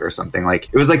car wreck or something. Like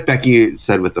it was like Becky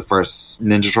said with the first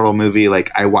Ninja Turtle movie. Like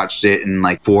I watched it in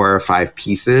like 4 or 5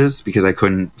 pieces because I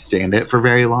couldn't stand it for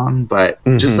very long. But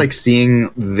just like seeing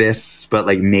this, but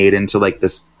like made into like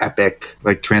this epic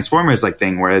like Transformers like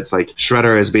thing where it's like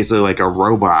Shredder is basically like a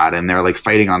robot and they're like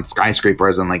fighting on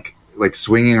skyscrapers and like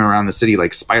swinging around the city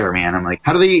like Spider-Man. I'm like,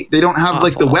 how do they don't have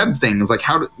like the web things? Like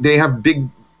how do they have big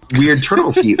weird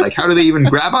turtle feet? Like how do they even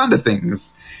grab onto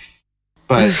things?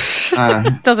 But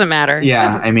doesn't matter.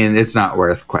 Yeah, I mean, it's not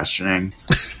worth questioning.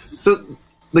 So,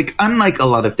 like, unlike a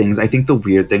lot of things, I think the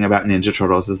weird thing about Ninja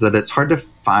Turtles is that it's hard to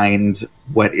find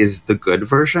what is the good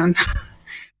version.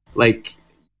 Like,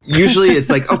 usually it's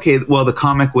like, okay, well, the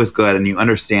comic was good and you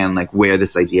understand, like, where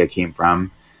this idea came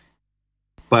from.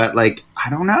 But, like, I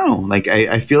don't know. Like,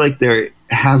 I feel like there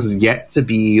has yet to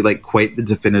be, like, quite the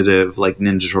definitive, like,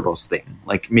 Ninja Turtles thing.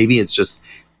 Like, maybe it's just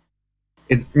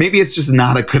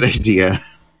not a good idea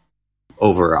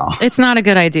overall. It's not a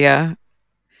good idea.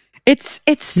 It's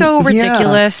so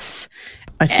ridiculous.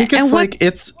 I think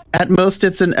it's at most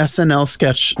it's an SNL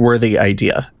sketch worthy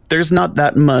idea. There's not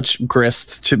that much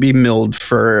grist to be milled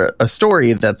for a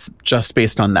story that's just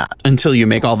based on that until you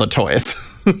make all the toys.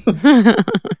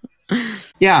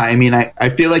 Yeah, I mean, I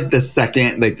feel like the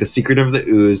second, like The Secret of the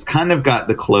Ooze kind of got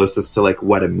the closest to like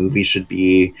what a movie should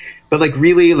be. But like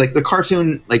really, like the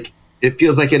cartoon, like it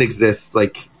feels like it exists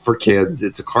like for kids.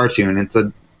 It's a cartoon. It's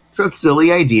a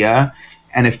silly idea.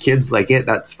 And if kids like it,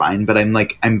 that's fine. But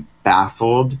I'm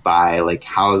baffled by like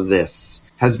how this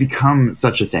has become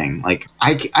such a thing. Like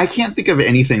I can't think of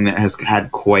anything that has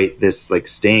had quite this like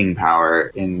staying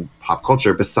power in pop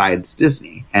culture besides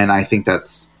Disney. And I think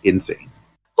that's insane.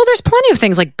 Well, there's plenty of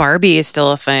things like Barbie is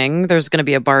still a thing. There's going to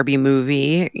be a Barbie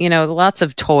movie. You know, lots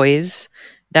of toys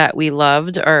that we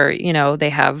loved are, you know,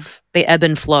 they ebb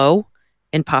and flow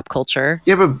in pop culture.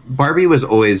 Yeah, but Barbie was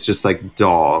always just like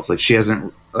dolls. Like she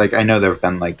hasn't, like I know there have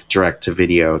been like direct to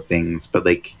video things, but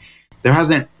like there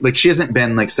hasn't, like she hasn't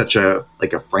been like such a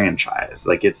like a franchise.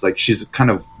 Like it's like she's kind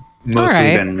of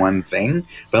mostly been one thing,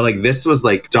 but like this was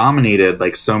like dominated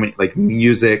like so many like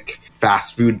music,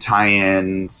 fast food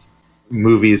tie-ins,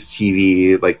 movies,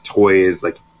 TV, like toys,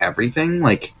 like everything,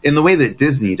 like in the way that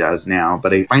Disney does now.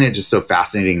 But I find it just so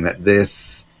fascinating that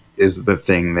this is the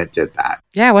thing that did that.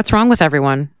 Yeah, what's wrong with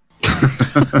everyone?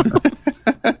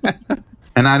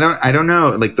 And I don't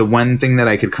know, like the one thing that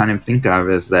I could kind of think of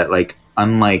is that like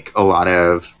unlike a lot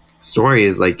of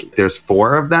stories, like there's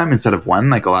 4 of them instead of 1.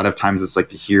 Like a lot of times it's like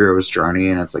the hero's journey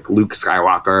and it's like Luke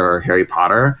Skywalker or Harry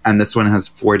Potter, and this one has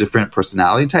 4 different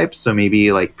personality types. So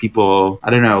maybe like people,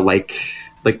 I don't know, like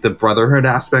the brotherhood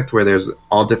aspect where there's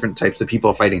all different types of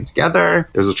people fighting together.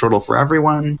 There's a turtle for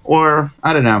everyone. Or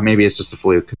I don't know, maybe it's just a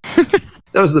fluke.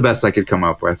 That was the best I could come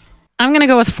up with. I'm gonna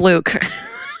go with fluke.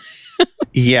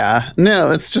 Yeah, no,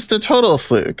 it's just a total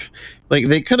fluke. Like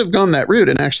they could have gone that route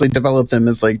and actually developed them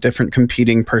as like different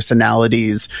competing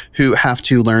personalities who have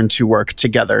to learn to work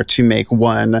together to make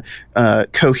one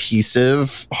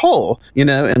cohesive whole, you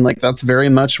know? And like that's very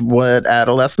much what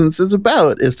adolescence is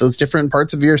about, is those different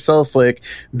parts of yourself like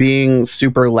being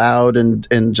super loud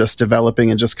and just developing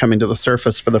and just coming to the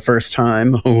surface for the first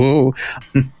time.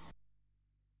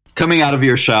 Coming out of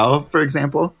your shell, for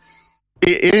example.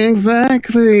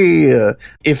 Exactly.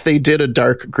 If they did a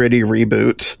dark, gritty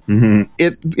reboot,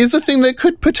 it is a thing that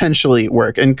could potentially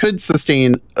work and could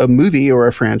sustain a movie or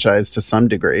a franchise to some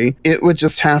degree. It would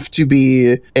just have to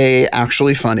be A,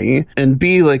 actually funny, and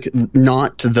B, like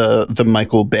not the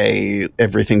Michael Bay,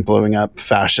 everything blowing up,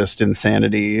 fascist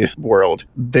insanity world.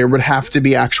 There would have to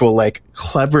be actual like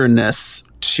cleverness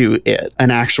to it, an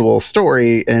actual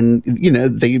story, and you know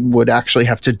they would actually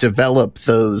have to develop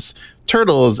those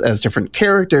turtles as different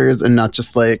characters and not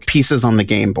just like pieces on the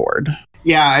game board.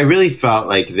 Yeah, I really felt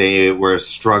like they were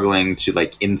struggling to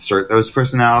like insert those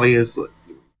personalities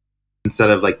instead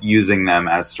of like using them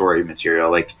as story material.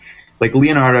 Like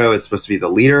Leonardo is supposed to be the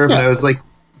leader, but I was like,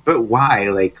 but why?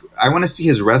 Like, I want to see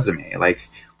his resume. Like,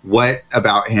 what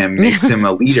about him makes him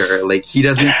a leader? Like, he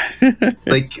doesn't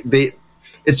like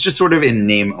it's just sort of in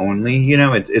name only, you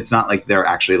know. It's not like they're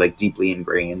actually like deeply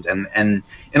ingrained, and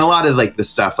in a lot of like the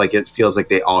stuff, like it feels like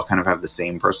they all kind of have the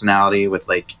same personality with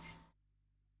like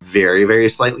very, very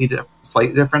slight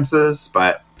differences,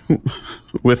 but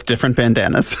with different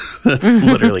bandanas. That's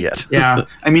literally it. Yeah,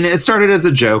 I mean, it started as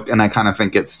a joke, and I kind of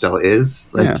think it still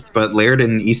is. Like, but Laird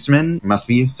and Eastman must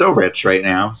be so rich right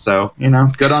now, so you know,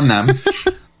 good on them.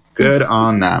 Good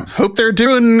on them. Hope they're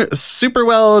doing super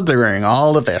well during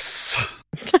all of this.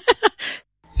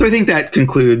 So I think that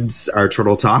concludes our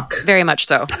Turtle Talk. Very much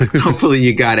so. Hopefully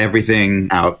you got everything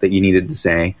out that you needed to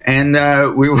say. And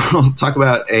we will talk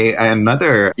about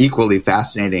another equally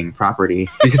fascinating property,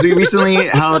 because we recently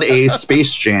held a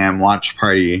Space Jam watch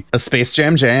party. A Space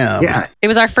Jam jam. Yeah. It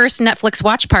was our first Netflix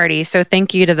watch party, so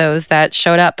thank you to those that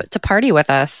showed up to party with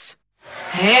us.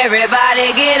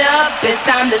 Everybody get up, it's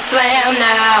time to slam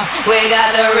now. We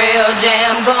got the real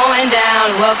jam going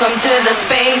down. Welcome to the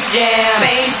Space Jam.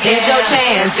 Here's your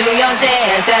chance, do your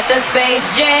dance at the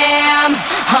Space Jam.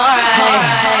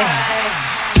 Alright.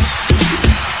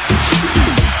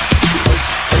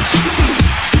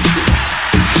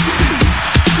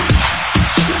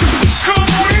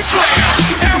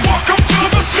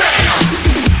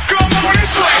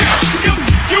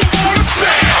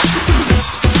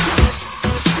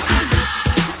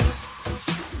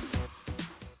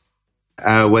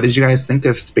 What did you guys think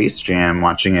of Space Jam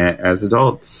watching it as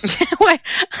adults?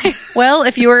 Well,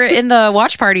 if you were in the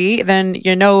watch party, then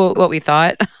you know what we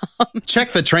thought. Check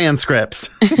the transcripts.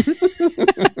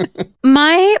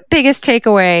 My biggest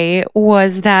takeaway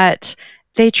was that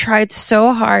they tried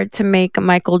so hard to make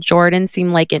Michael Jordan seem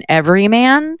like an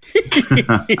everyman.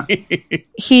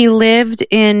 He lived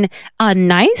in a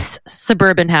nice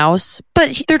suburban house,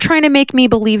 but they're trying to make me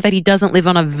believe that he doesn't live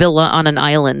on a villa on an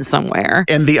island somewhere.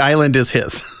 And the island is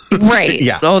his. Right.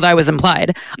 Yeah. Oh, that was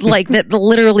implied. Like that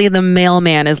literally the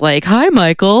mailman is like, "Hi,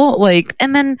 Michael." Like,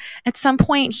 and then at some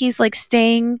point he's like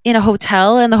staying in a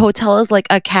hotel, and the hotel is like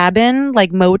a cabin,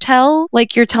 like motel.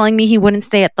 Like, you're telling me he wouldn't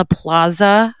stay at the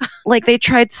plaza? Like, they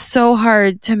tried so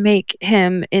hard to make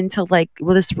him into like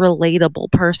this relatable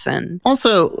person.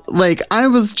 Also, like,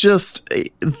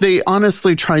 they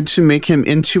honestly tried to make him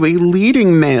into a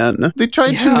leading man. They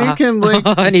tried to make him like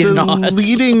And he's the not.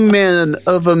 leading man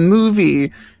of a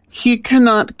movie. He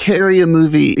cannot carry a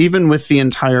movie, even with the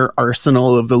entire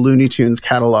arsenal of the Looney Tunes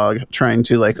catalog trying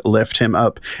to like lift him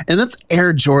up. And that's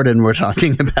Air Jordan we're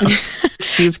talking about.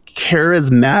 He's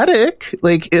charismatic,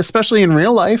 like, especially in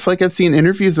real life. Like, I've seen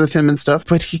interviews with him and stuff,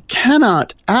 but he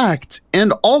cannot act.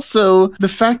 And also the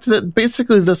fact that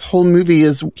basically this whole movie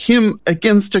is him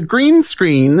against a green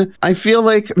screen, I feel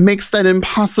like makes that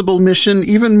impossible mission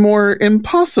even more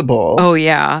impossible. Oh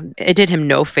yeah. It did him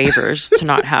no favors to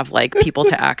not have like people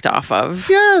to act off of.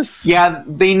 Yes. Yeah,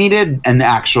 they needed an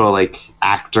actual like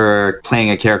actor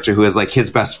playing a character who is like his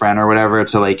best friend or whatever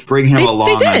to like bring him along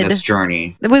on this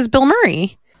journey. It was Bill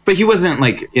Murray. But he wasn't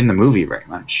like in the movie very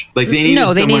much. Like they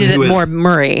needed more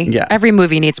Murray. Yeah. Every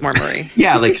movie needs more Murray.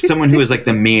 Yeah, like someone who is like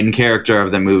the main character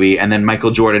of the movie, and then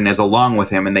Michael Jordan is along with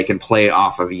him, and they can play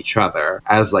off of each other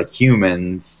as like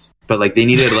humans. But like they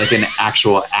needed like an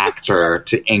actual actor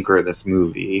to anchor this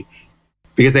movie,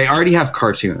 because they already have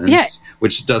cartoons,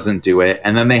 which doesn't do it.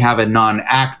 And then they have a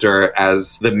non-actor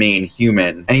as the main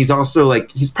human. And he's also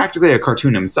like, he's practically a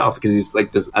cartoon himself, because he's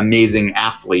like this amazing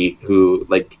athlete who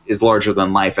like is larger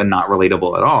than life and not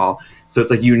relatable at all. So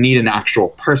it's like you need an actual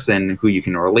person who you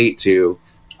can relate to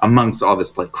amongst all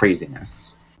this like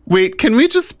craziness. Wait, can we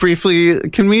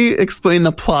explain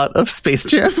the plot of Space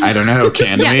Jam? I don't know,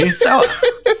 can we? So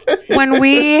when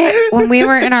we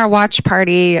were in our watch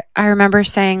party, I remember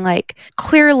saying like,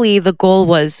 clearly the goal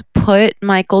was put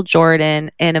Michael Jordan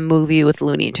in a movie with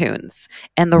Looney Tunes.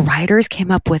 And the writers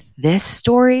came up with this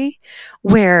story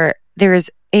where there's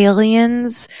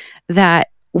aliens that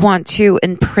want to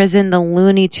imprison the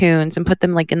Looney Tunes and put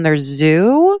them like in their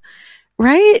zoo.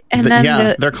 Right? And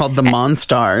then they're called the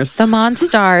Monstars. The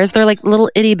Monstars. They're like little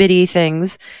itty bitty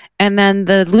things. And then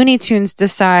the Looney Tunes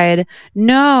decide,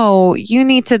 no, you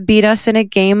need to beat us in a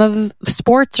game of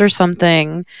sports or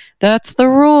something. That's the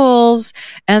rules.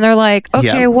 And they're like,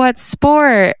 okay, what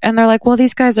sport? And they're like, well,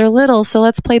 these guys are little, so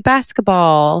let's play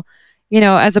basketball. You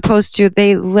know, as opposed to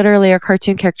they literally are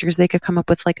cartoon characters. They could come up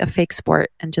with like a fake sport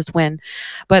and just win.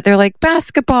 But they're like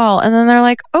basketball. And then they're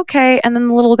like, okay. And then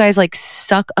the little guys like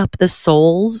suck up the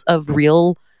souls of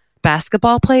real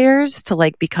basketball players to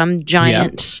like become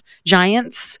giants.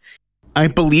 I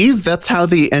believe that's how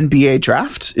the NBA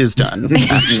draft is done,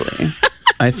 actually.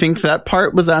 I think that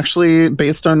part was actually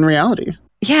based on reality.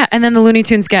 Yeah, and then the Looney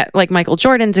Tunes get like Michael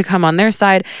Jordan to come on their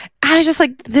side. I was just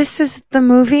like, this is the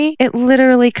movie. It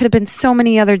literally could have been so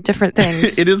many other different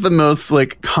things. It is the most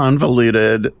like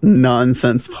convoluted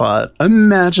nonsense plot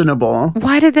imaginable.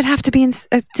 Why did it have to be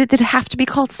did it have to be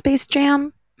called Space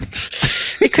Jam?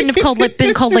 It couldn't have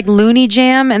been called like Looney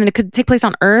Jam, and then it could take place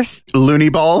on Earth. Looney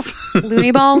Balls.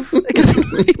 Looney Balls. It could have been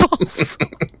Looney Balls.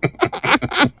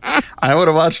 I would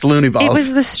have watched Looney Balls. It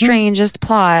was the strangest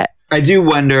plot. I do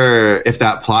wonder if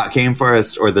that plot came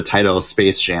first or the title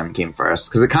Space Jam came first.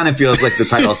 Because it kind of feels like the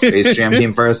title Space Jam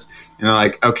came first. And they're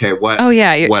like, okay, what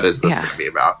is this going to be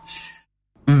about?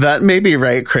 That may be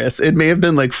right, Chris. It may have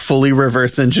been like fully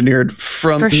reverse engineered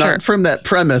from not from that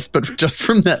premise, but just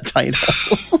from that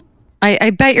title. I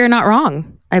bet you're not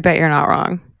wrong.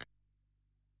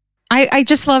 I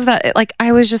just love that. Like,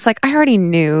 I was just like, I already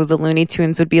knew the Looney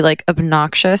Tunes would be like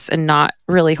obnoxious and not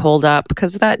really hold up,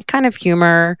 because that kind of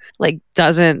humor like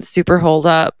doesn't super hold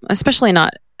up, especially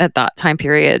not at that time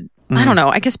period. I don't know.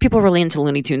 I guess people were really into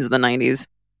Looney Tunes in the 90s.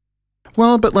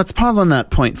 Well, but let's pause on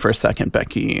that point for a second,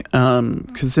 Becky.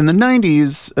 Because in the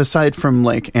 90s, aside from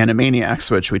like Animaniacs,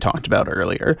 which we talked about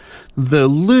earlier, the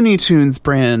Looney Tunes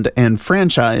brand and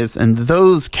franchise and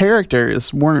those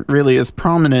characters weren't really as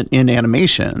prominent in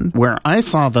animation. Where I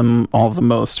saw them all the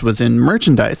most was in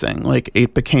merchandising. Like,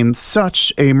 it became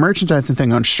such a merchandising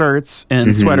thing on shirts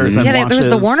and sweaters and watches. There was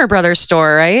the Warner Brothers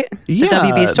store, right? The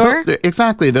WB store?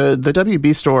 Exactly. The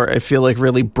WB store, I feel like,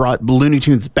 really brought Looney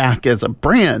Tunes back as a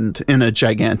brand in a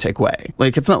gigantic way.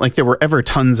 Like, it's not like there were ever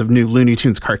tons of new Looney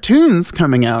Tunes cartoons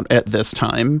coming out at this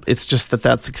time. It's just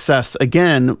that success,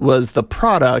 again, was the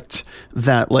product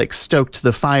that like stoked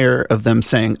the fire of them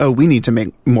saying, oh, we need to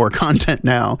make more content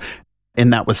now.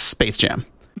 And that was Space Jam.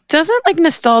 Doesn't like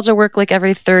nostalgia work like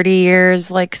every 30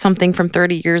 years? Like something from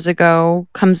 30 years ago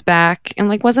comes back, and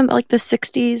like wasn't like the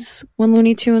 60s when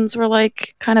Looney Tunes were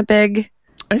like kind of big?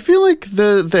 I feel like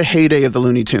the heyday of the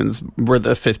Looney Tunes were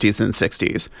the 50s and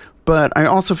 60s. But I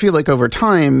also feel like over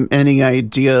time, any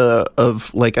idea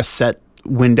of like a set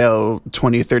window,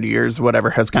 20, 30 years, whatever,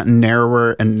 has gotten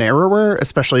narrower and narrower,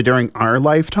 especially during our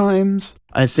lifetimes.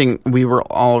 I think we were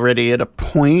already at a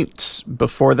point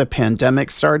before the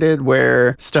pandemic started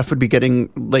where stuff would be getting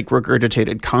like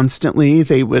regurgitated constantly.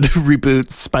 They would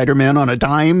reboot Spider-Man on a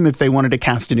dime if they wanted to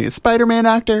cast a new Spider-Man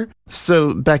actor.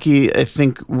 So, Becky, I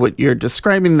think what you're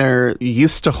describing there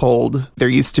used to hold. There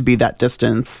used to be that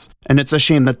distance. And it's a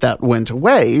shame that that went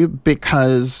away,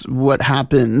 because what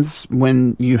happens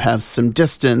when you have some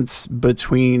distance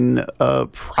between a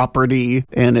property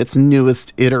and its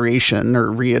newest iteration or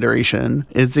reiteration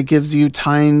is it gives you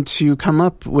time to come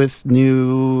up with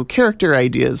new character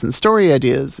ideas and story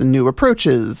ideas and new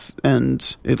approaches,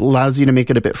 and it allows you to make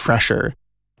it a bit fresher.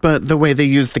 But the way they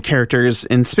use the characters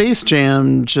in Space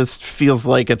Jam just feels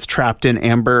like it's trapped in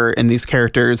amber, and these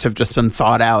characters have just been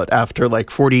thought out after like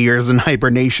 40 years in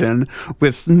hibernation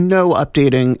with no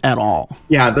updating at all.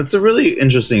 Yeah, that's a really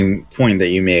interesting point that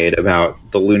you made about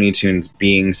the Looney Tunes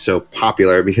being so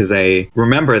popular, because I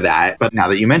remember that, but now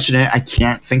that you mention it, I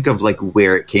can't think of like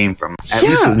where it came from. At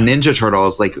least with Ninja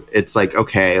Turtles, like it's like,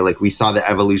 okay, like we saw the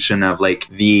evolution of like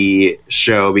the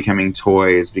show becoming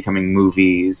toys, becoming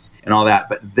movies and all that,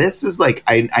 but this is like,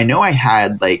 I know I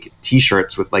had like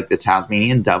t-shirts with like the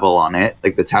Tasmanian Devil on it.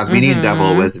 Like the Tasmanian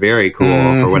Devil was very cool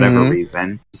for whatever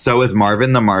reason. So is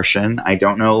Marvin the Martian. I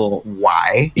don't know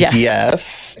why.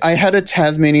 Yes. I had a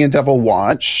Tasmanian Devil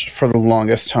watch for the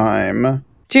longest time.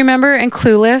 Do you remember in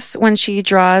Clueless when she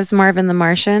draws Marvin the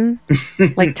Martian,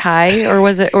 like Ty, or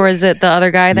is it the other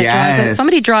guy that draws it?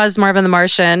 Somebody draws Marvin the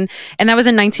Martian, and that was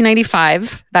in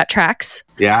 1995. That tracks.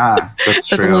 Yeah, that's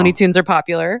true. That the Looney Tunes are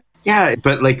popular. Yeah,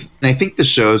 but like, I think the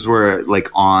shows were like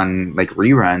on like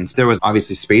reruns. There was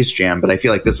obviously Space Jam, but I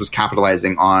feel like this was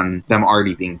capitalizing on them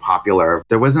already being popular.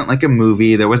 There wasn't like a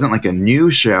movie. There wasn't like a new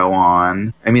show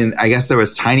on. I mean, I guess there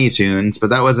was Tiny Toons,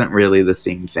 but that wasn't really the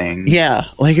same thing. Yeah,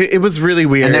 like it was really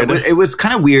weird. And it was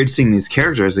kind of weird seeing these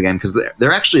characters again, because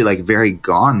they're actually like very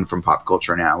gone from pop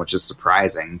culture now, which is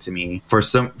surprising to me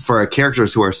for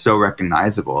characters who are so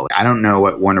recognizable. I don't know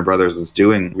what Warner Brothers is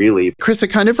doing, really. Chris, it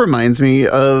kind of reminds me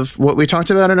of of what we talked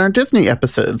about in our Disney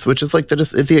episodes, which is like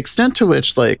the extent to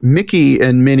which like Mickey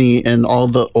and Minnie and all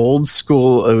the old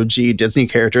school OG Disney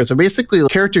characters are basically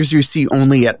characters you see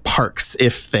only at parks,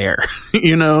 if they're,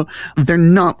 you know, they're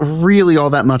not really all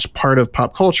that much part of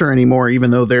pop culture anymore,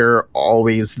 even though they're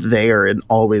always there and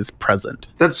always present.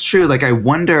 That's true. Like, I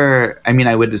wonder, I mean,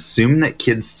 I would assume that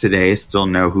kids today still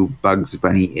know who Bugs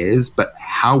Bunny is, but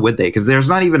how would they? Because there's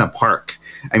not even a park.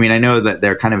 I mean, I know that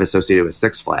they're kind of associated with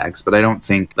Six Flags, but I don't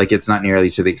think, like, it's not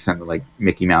nearly to the extent that, like,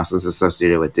 Mickey Mouse is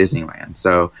associated with Disneyland.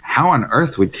 So how on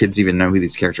earth would kids even know who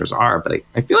these characters are? But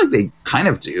I feel like they kind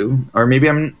of do. Or maybe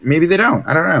they don't.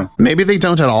 I don't know. Maybe they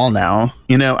don't at all now.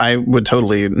 You know, I would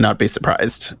totally not be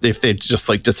surprised if they just,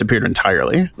 like, disappeared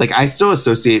entirely. Like, I still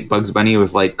associate Bugs Bunny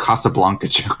with, like, Casablanca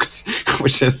jokes,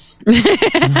 which is...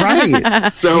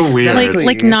 Right. So weird.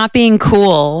 Like not being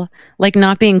cool. Like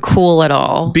not being cool at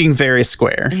all. Being very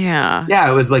square. Yeah.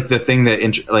 Yeah, it was like the thing that,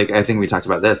 like, I think we talked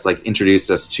about this, like,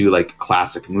 introduced us to, like,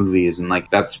 classic movies. And,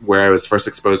 like, that's where I was first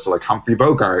exposed to, like, Humphrey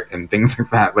Bogart and things like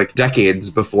that, like, decades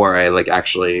before I, like,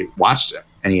 actually watched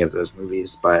any of those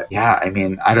movies. But yeah, I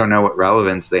mean, I don't know what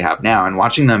relevance they have now. And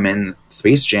watching them in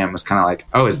Space Jam was kind of like,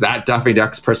 oh, is that Daffy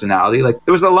Duck's personality? Like,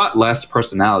 there was a lot less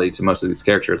personality to most of these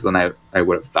characters than I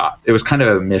would have thought. It was kind of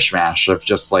a mishmash of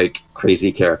just, like,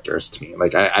 crazy characters to me.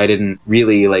 Like, I didn't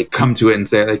really, like, come to it and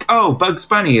say, like, oh, Bugs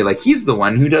Bunny, like, he's the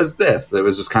one who does this. It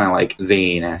was just kind of like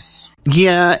zaniness.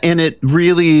 Yeah, and it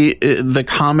really, the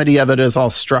comedy of it is all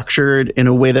structured in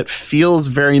a way that feels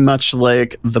very much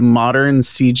like the modern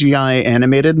CGI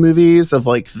animated movies of,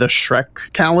 like, the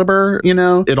Shrek caliber, you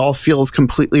know? It all feels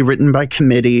completely written by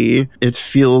committee. It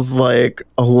feels like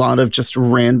a lot of just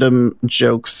random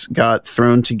jokes got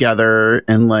thrown together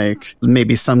and, like,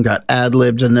 maybe some got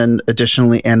ad-libbed and then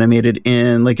additionally animated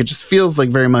in. Like, it just feels like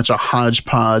very much a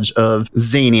hodgepodge of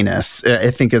zaniness,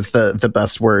 I think is the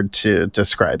best word to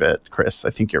describe it. Chris, I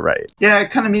think you're right. Yeah,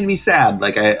 it kind of made me sad.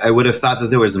 Like, I would have thought that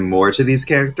there was more to these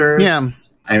characters. Yeah.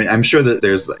 I mean, I'm sure that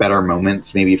there's better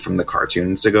moments maybe from the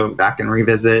cartoons to go back and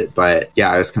revisit. But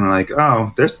yeah, I was kind of like,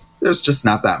 oh, there's just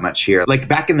not that much here. Like,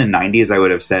 back in the 90s, I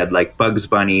would have said, like, Bugs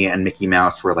Bunny and Mickey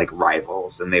Mouse were, like,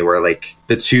 rivals. And they were, like,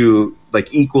 the two,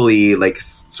 like, equally, like,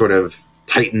 sort of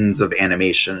titans of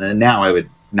animation. And now I would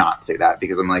not say that,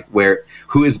 because I'm like,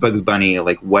 who is Bugs Bunny?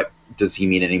 Like, what does he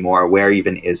mean anymore? Where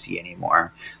even is he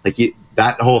anymore? Like,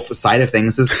 that whole side of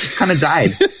things has just kind of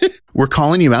died. We're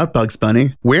calling you out, Bugs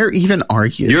Bunny. Where even are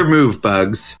you? Your move,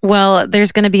 Bugs. Well,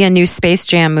 there's going to be a new Space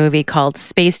Jam movie called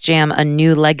Space Jam: A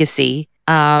New Legacy.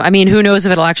 I mean, who knows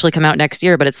if it'll actually come out next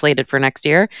year, but it's slated for next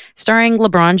year, starring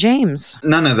LeBron James.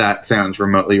 None of that sounds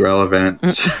remotely relevant.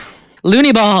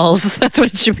 Looney Balls. That's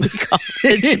what it should be called.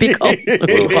 It should be called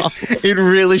Looney Balls. It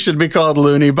really should be called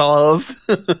Looney Balls.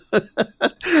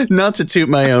 Not to toot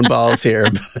my own balls here.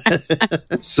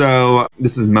 So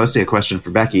this is mostly a question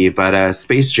for Becky, but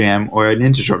Space Jam or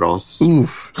Ninja Turtles? Ooh.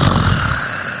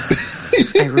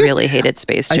 I really hated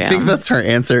Space Jam. I think that's her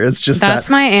answer. It's just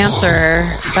that's my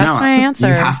answer. That's my answer.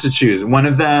 You have to choose one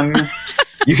of them.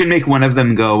 You can make one of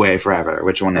them go away forever.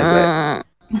 Which one is it?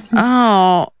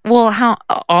 Oh, well, how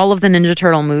all of the Ninja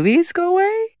Turtle movies go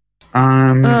away?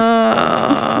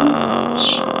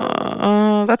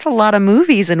 That's a lot of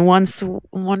movies in one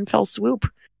fell swoop.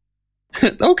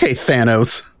 Okay,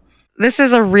 Thanos. This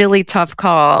is a really tough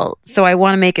call, so I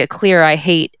want to make it clear I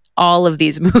hate all of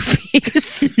these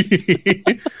movies.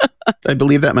 I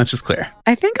believe that much is clear.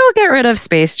 I think I'll get rid of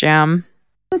Space Jam.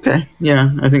 Okay,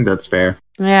 yeah, I think that's fair.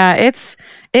 Yeah,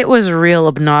 it was real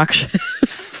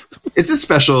obnoxious. It's a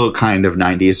special kind of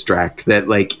 90s Shrek that,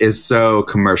 like, is so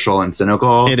commercial and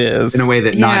cynical. It is. In a way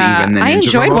that not even the Ninja I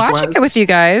enjoyed Turtles watching was. it with you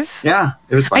guys. Yeah,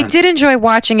 it was fun. I did enjoy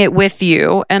watching it with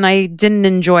you, and I didn't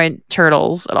enjoy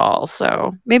Turtles at all.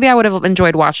 So maybe I would have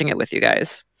enjoyed watching it with you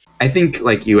guys. I think,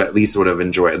 like, you at least would have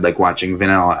enjoyed, like, watching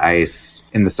Vanilla Ice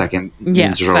in the second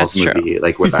Yes, Ninja Turtles that's movie,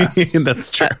 like, with us. That's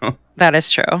true. That is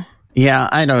true. Yeah,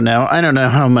 I don't know. I don't know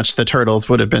how much the Turtles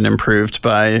would have been improved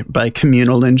by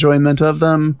communal enjoyment of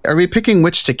them. Are we picking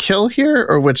which to kill here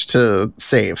or which to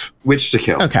save? Which to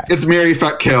kill. Okay. It's marry,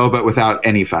 fuck, kill, but without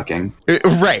any fucking.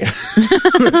 Right.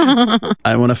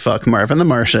 I want to fuck Marvin the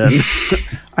Martian.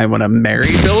 I want to marry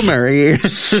Bill Murray.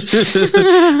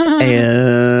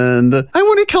 And I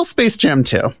want to kill Space Jam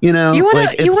too. You know? You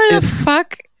want to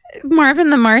fuck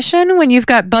Marvin the Martian when you've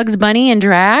got Bugs Bunny and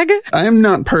drag? I'm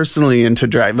not personally into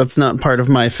drag. That's not part of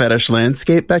my fetish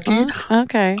landscape, Becky.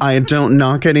 Okay. I don't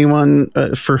knock anyone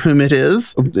for whom it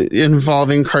is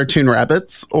involving cartoon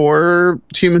rabbits or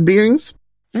human beings.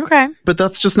 Okay. But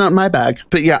that's just not my bag.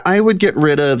 But yeah, I would get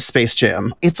rid of Space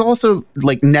Jam. It's also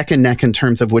like neck and neck in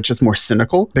terms of which is more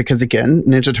cynical, because again,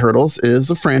 Ninja Turtles is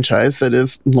a franchise that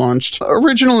is launched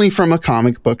originally from a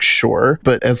comic book, sure,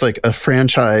 but as like a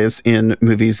franchise in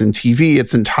movies and TV,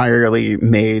 it's entirely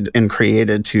made and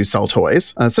created to sell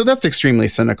toys. So that's extremely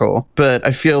cynical. But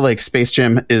I feel like Space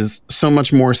Jam is so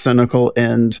much more cynical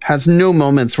and has no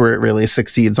moments where it really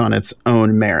succeeds on its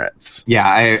own merits.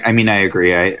 Yeah, I mean, I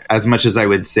agree. As much as I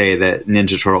would say that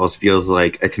Ninja Turtles feels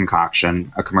like a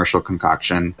concoction, a commercial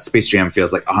concoction, Space Jam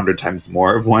feels like 100 times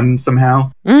more of one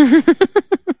somehow.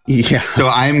 Yeah. So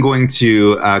I'm going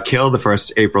to kill the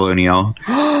first April O'Neil,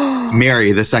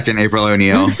 marry the second April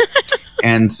O'Neil,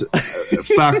 and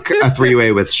fuck a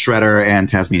three-way with Shredder and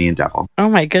Tasmanian Devil. Oh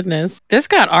my goodness. This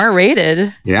got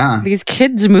R-rated. Yeah. These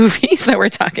kids' movies that we're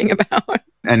talking about.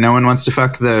 And no one wants to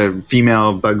fuck the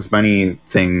female Bugs Bunny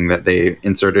thing that they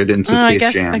inserted into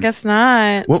Space Jam. I guess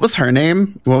not. What was her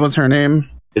name?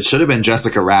 It should have been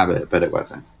Jessica Rabbit, but it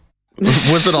wasn't.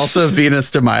 Was it also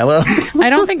Venus de Milo? I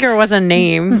don't think there was a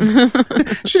name.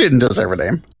 She didn't deserve a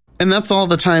name. And that's all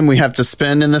the time we have to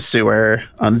spend in the sewer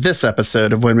on this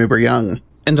episode of When We Were Young.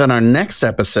 And on our next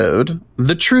episode,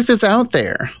 the truth is out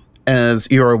there, as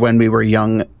your When We Were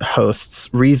Young hosts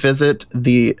revisit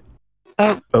the...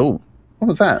 Oh, what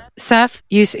was that? Seth,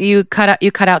 you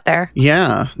cut out there.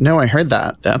 Yeah, no, I heard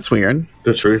that. That's weird.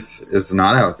 The truth is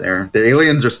not out there. The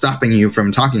aliens are stopping you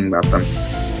from talking about them.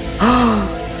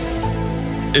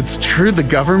 It's true, the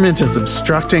government is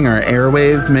obstructing our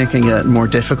airwaves, making it more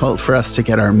difficult for us to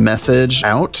get our message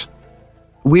out.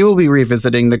 We will be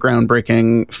revisiting the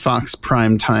groundbreaking Fox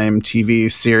primetime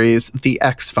TV series, The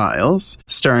X-Files,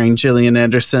 starring Gillian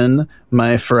Anderson,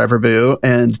 my forever boo,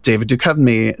 and David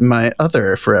Duchovny, my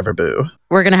other forever boo.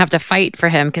 We're going to have to fight for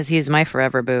him because he's my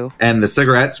forever boo. And the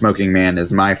cigarette smoking man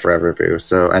is my forever boo.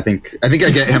 So I think I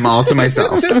get him all to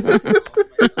myself.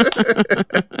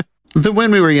 The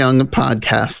When We Were Young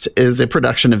podcast is a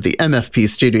production of the MFP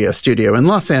Studio in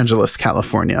Los Angeles,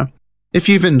 California. If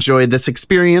you've enjoyed this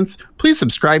experience, please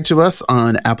subscribe to us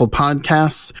on Apple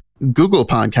Podcasts, Google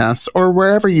Podcasts, or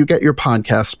wherever you get your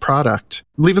podcast product.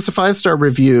 Leave us a 5-star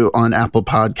review on Apple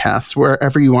Podcasts,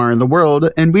 wherever you are in the world,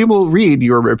 and we will read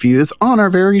your reviews on our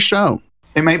very show.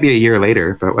 It might be a year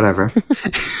later, but whatever.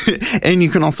 And you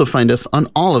can also find us on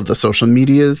all of the social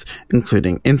medias,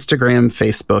 including Instagram,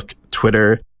 Facebook,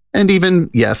 Twitter, and even,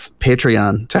 yes,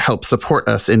 Patreon, to help support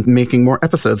us in making more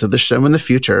episodes of the show in the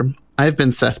future. I've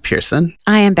been Seth Pearson.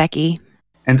 I am Becky.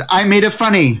 And I made it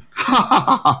funny. Growing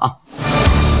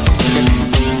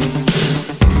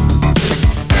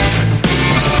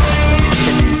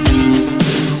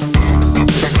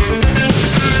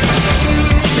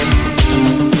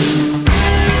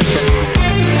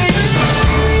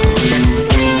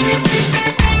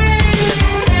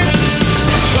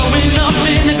up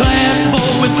in a glass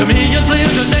bowl with camellias,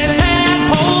 lizards,